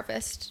Baked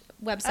Harvest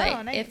website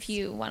Oh, nice. if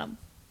you want to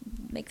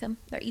make them.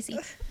 They're easy.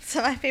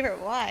 So my favorite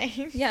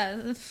wine. Yeah.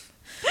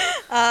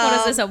 What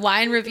is this, a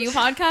wine review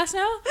podcast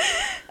now?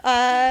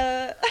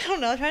 I don't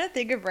know. I'm trying to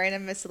think of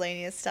random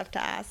miscellaneous stuff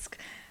to ask.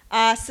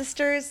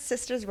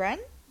 Sisters Run,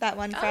 that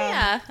one from. Oh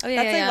yeah.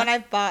 That's like one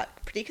I've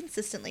bought pretty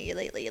consistently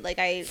lately. Like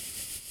I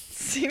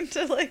seem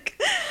to like,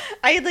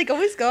 I like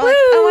always go like,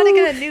 I want to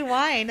get a new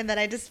wine, and then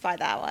I just buy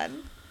that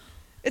one.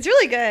 It's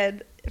really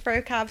good for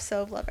a Cab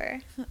Sauv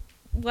lover.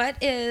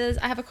 I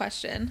have a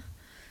question.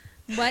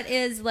 What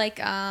is like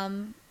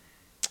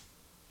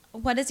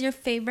what is your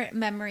favorite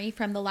memory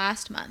from the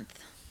last month?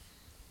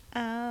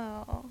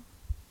 Oh.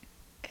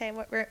 Okay.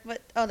 What?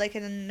 Oh, like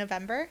in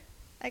November,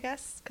 I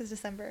guess, because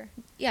December.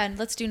 Yeah, and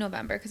let's do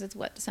November because it's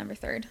December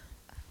 3rd.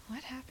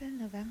 What happened in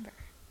November?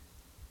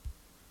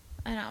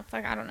 I don't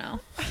know. I don't know.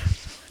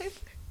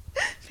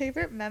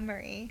 Favorite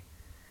memory.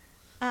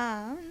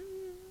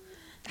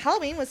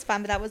 Halloween was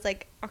fun, but that was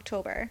like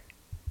October.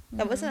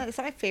 That's not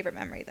my favorite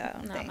memory though. I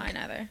don't Not think. mine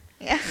either.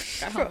 Yeah.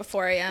 Got home at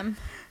 4 a.m.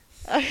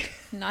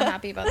 Not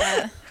happy about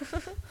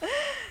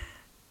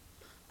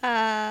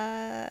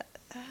that.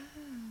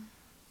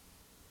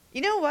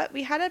 You know what?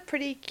 We had a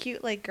pretty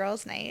cute like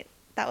girls' night.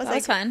 That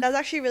was fun. That was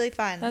actually really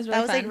fun. That was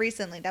really like fun.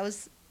 recently. That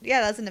was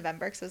in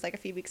November because it was like a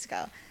few weeks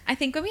ago. I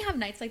think when we have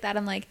nights like that,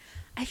 I'm like,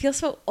 I feel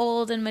so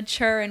old and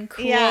mature and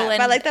cool. Yeah, and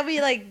but like that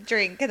we like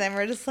drink and then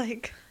we're just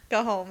like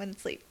go home and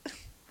sleep.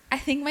 I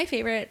think my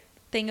favorite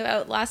thing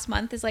about last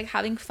month is like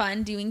having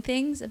fun doing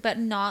things, but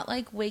not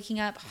like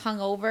waking up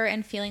hungover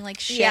and feeling like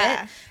shit.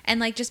 Yeah. And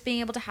like just being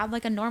able to have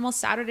like a normal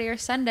Saturday or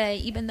Sunday,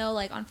 even though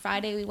like on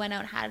Friday we went out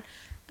and had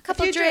a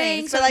couple few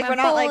drinks, but or like we're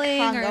went not like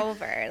bowling, or-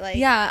 hungover. Like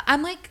Yeah,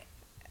 I'm like,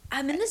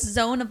 I'm in this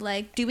zone of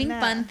like doing Nah.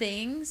 fun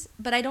things,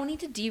 but I don't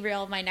need to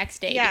derail my next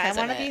day. Yeah, I because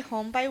want of to be it.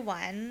 home by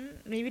 1.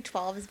 Maybe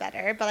 12 is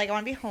better. But, like, I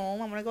want to be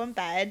home. I want to go in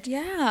bed.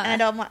 Yeah.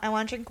 And I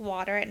want to drink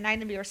water at night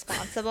and be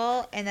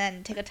responsible. And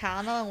then take a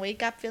Tylenol and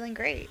wake up feeling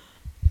great.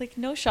 Like,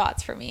 no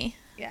shots for me.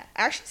 Yeah.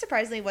 I actually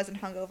surprisingly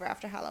wasn't hungover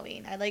after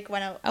Halloween. I, like,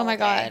 went out Oh all my day.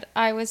 God.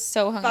 I was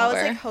so hungover. But I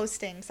was, like,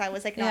 hosting. So I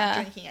was, like, not Yeah.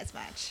 drinking as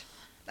much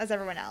as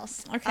everyone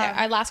else. Okay,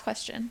 our last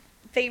question.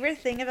 Favorite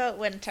thing about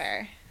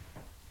winter?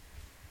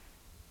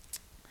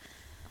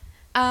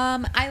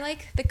 I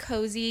like the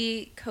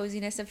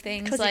coziness of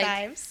things. Cozy like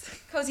vibes.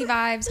 cozy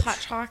vibes, hot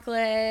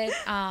chocolate.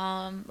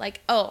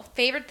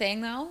 Favorite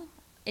thing though,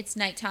 it's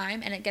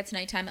nighttime and it gets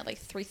nighttime at like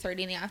 3:30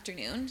 in the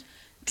afternoon.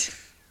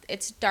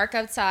 It's dark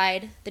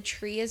outside, the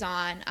tree is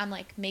on. I'm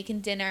like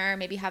making dinner,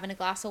 maybe having a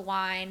glass of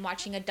wine,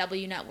 watching a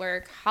W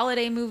Network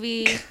holiday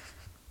movie,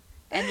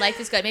 and life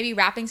is good. Maybe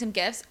wrapping some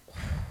gifts.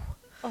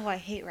 Oh, I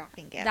hate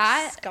wrapping gifts.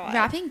 That God.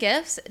 wrapping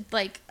gifts,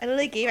 like I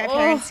literally gave my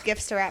parents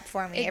gifts to wrap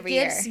for me it every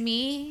year. gives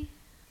me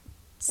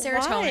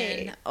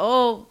serotonin. Why?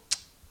 Oh,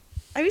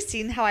 Have you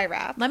seen how I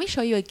wrap? let me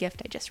show you a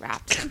gift I just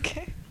wrapped.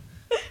 Okay.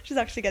 She's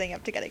actually getting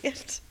up to get a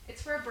gift.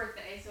 It's for a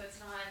birthday, so it's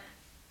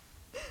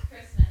not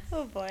Christmas.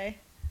 Oh boy.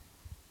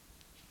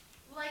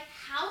 Like,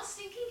 how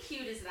stinking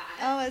cute is that?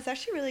 Oh, it's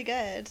actually really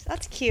good.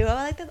 That's cute.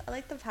 I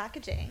like the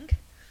packaging.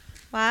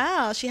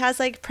 Wow, she has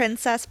like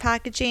princess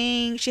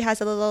packaging. She has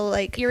a little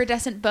like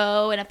Iridescent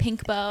bow and a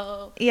pink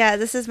bow. yeah.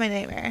 This is my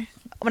nightmare.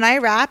 When I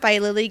wrap, I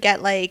literally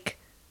get like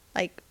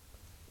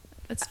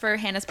It's for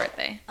Hannah's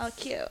birthday. oh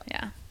cute.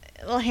 Yeah,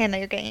 Well, Hannah,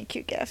 you're getting a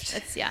cute gift.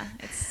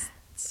 it's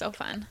so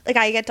fun. Like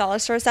I get dollar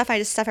store stuff. I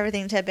just stuff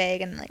everything into a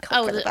bag and like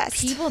hope for the best.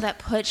 People that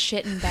put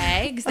shit in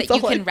bags that That's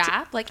you all I can do.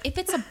 wrap. Like, if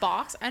it's a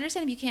box, I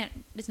understand if you can't.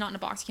 It's not in a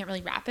box. You can't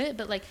really wrap it.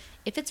 But like,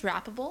 if it's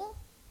wrappable,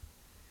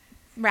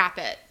 wrap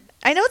it.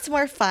 I know it's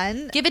more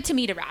fun. Give it to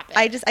me to wrap it.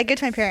 I give it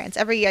to my parents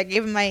every year. I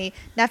gave them my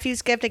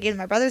nephew's gift. I gave them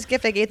my brother's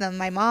gift. I gave them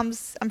my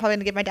mom's. I'm probably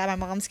gonna give my dad my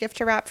mom's gift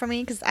to wrap for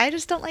me because I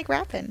just don't like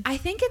wrapping. I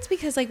think it's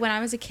because like when I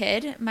was a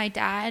kid, my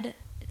dad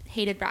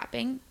hated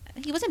wrapping.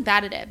 He wasn't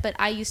bad at it, but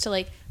I used to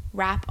like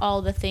wrap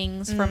all the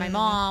things for my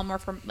mom or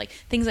for like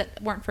things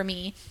that weren't for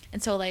me.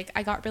 And so like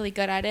I got really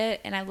good at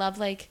it, and I love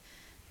like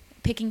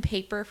picking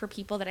paper for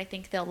people that I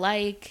think they'll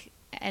like,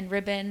 and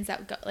ribbons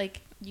that go,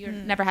 like you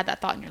never had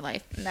that thought in your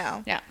life.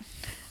 No. Yeah.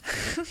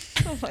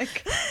 Oh my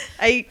god.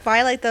 I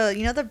buy like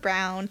the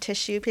brown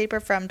tissue paper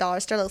from Dollar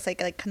Store. Looks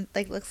like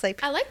looks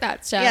like I like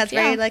that stuff. yeah, it's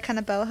very like kind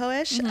of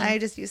boho-ish. Mhm. I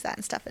just use that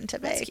and stuff into a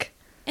That's bag. cute.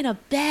 In a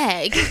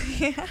bag.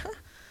 Yeah.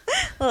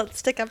 Well, it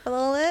stick up a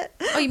little bit.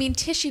 Oh, you mean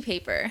tissue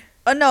paper?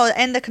 Oh no,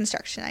 and the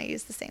construction I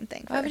use the same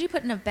thing Why would you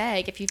put in a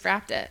bag if you've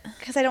wrapped it?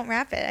 because I don't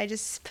wrap it. I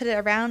just put it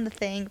around the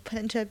thing, put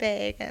it into a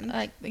bag, and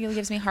Like, it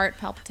gives me heart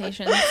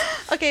palpitations.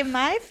 okay,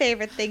 my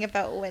favorite thing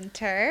about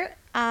winter,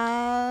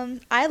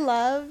 I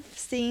love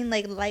seeing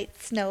like light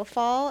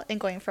snowfall and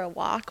going for a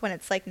walk when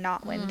it's like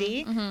not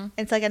windy. mhm.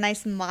 It's like a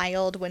nice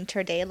mild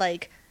winter day,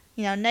 like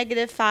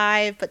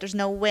 -5, but there's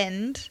no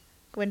wind.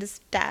 Wind is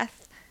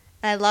death.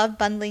 And I love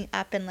bundling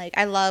up and like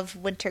I love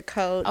winter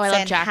coats Oh, I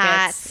love and jackets.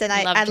 hats, and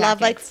Love I love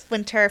like jackets.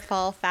 winter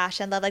fall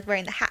fashion. I love like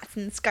wearing the hats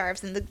and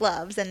scarves and the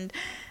gloves, and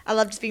I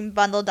love just being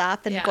bundled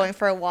up and Yeah. going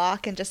for a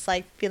walk and just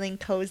like feeling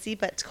cozy,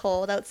 but it's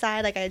cold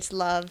outside. Like I just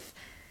love.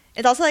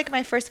 It's also like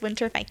my first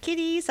winter with my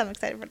kitty, so I'm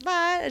excited for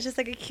that. It's just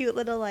like a cute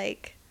little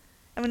like.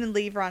 I'm gonna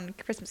leave her on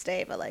Christmas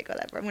Day, but like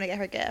whatever. I'm gonna get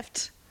her a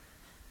gift.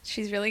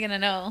 She's really gonna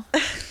know.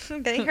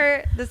 I'm getting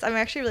her this. I'm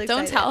actually really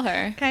Don't excited. tell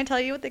her. Can I tell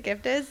you what the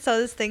gift is? So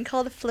this thing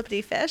called a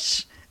flippity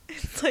fish.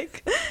 It's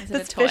like Is it a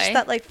this fish toy?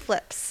 that like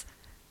flips.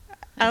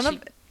 I don't know.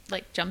 She,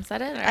 like, jumps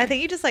at it? Or? I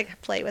think you just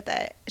like play with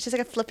it. It's just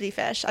like a flippity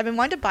fish. I've been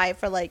wanting to buy it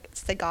for like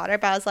since I got her,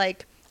 but I was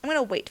like, I'm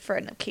gonna wait for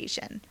an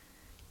occasion.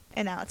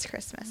 And now it's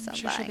Christmas, so I'm I'm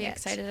sure she'll buying be it.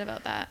 excited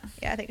about that.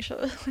 Yeah, I think she'll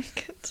really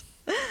like it.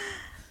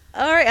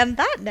 All right, on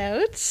that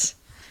note,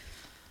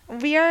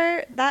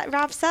 that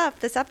wraps up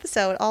this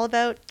episode all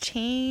about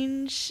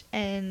change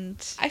and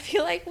I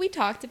feel like we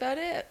talked about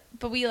it,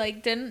 but we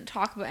like didn't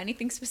talk about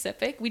anything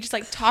specific. We just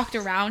like talked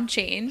around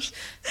change.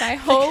 So I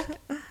hope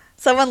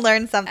someone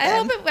learned something.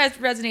 it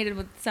resonated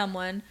with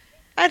someone.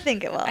 I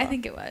think it will. I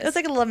think it was. It was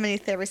like a little mini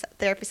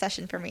therapy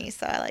session for me,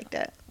 so I liked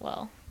it.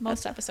 Well,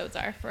 most episodes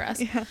are for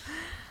us. Yeah.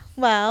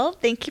 Well,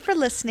 thank you for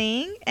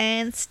listening,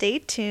 and stay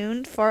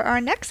tuned for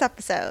our next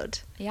episode.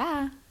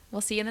 Yeah.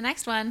 We'll see you in the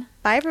next one.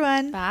 Bye,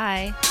 everyone.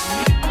 Bye.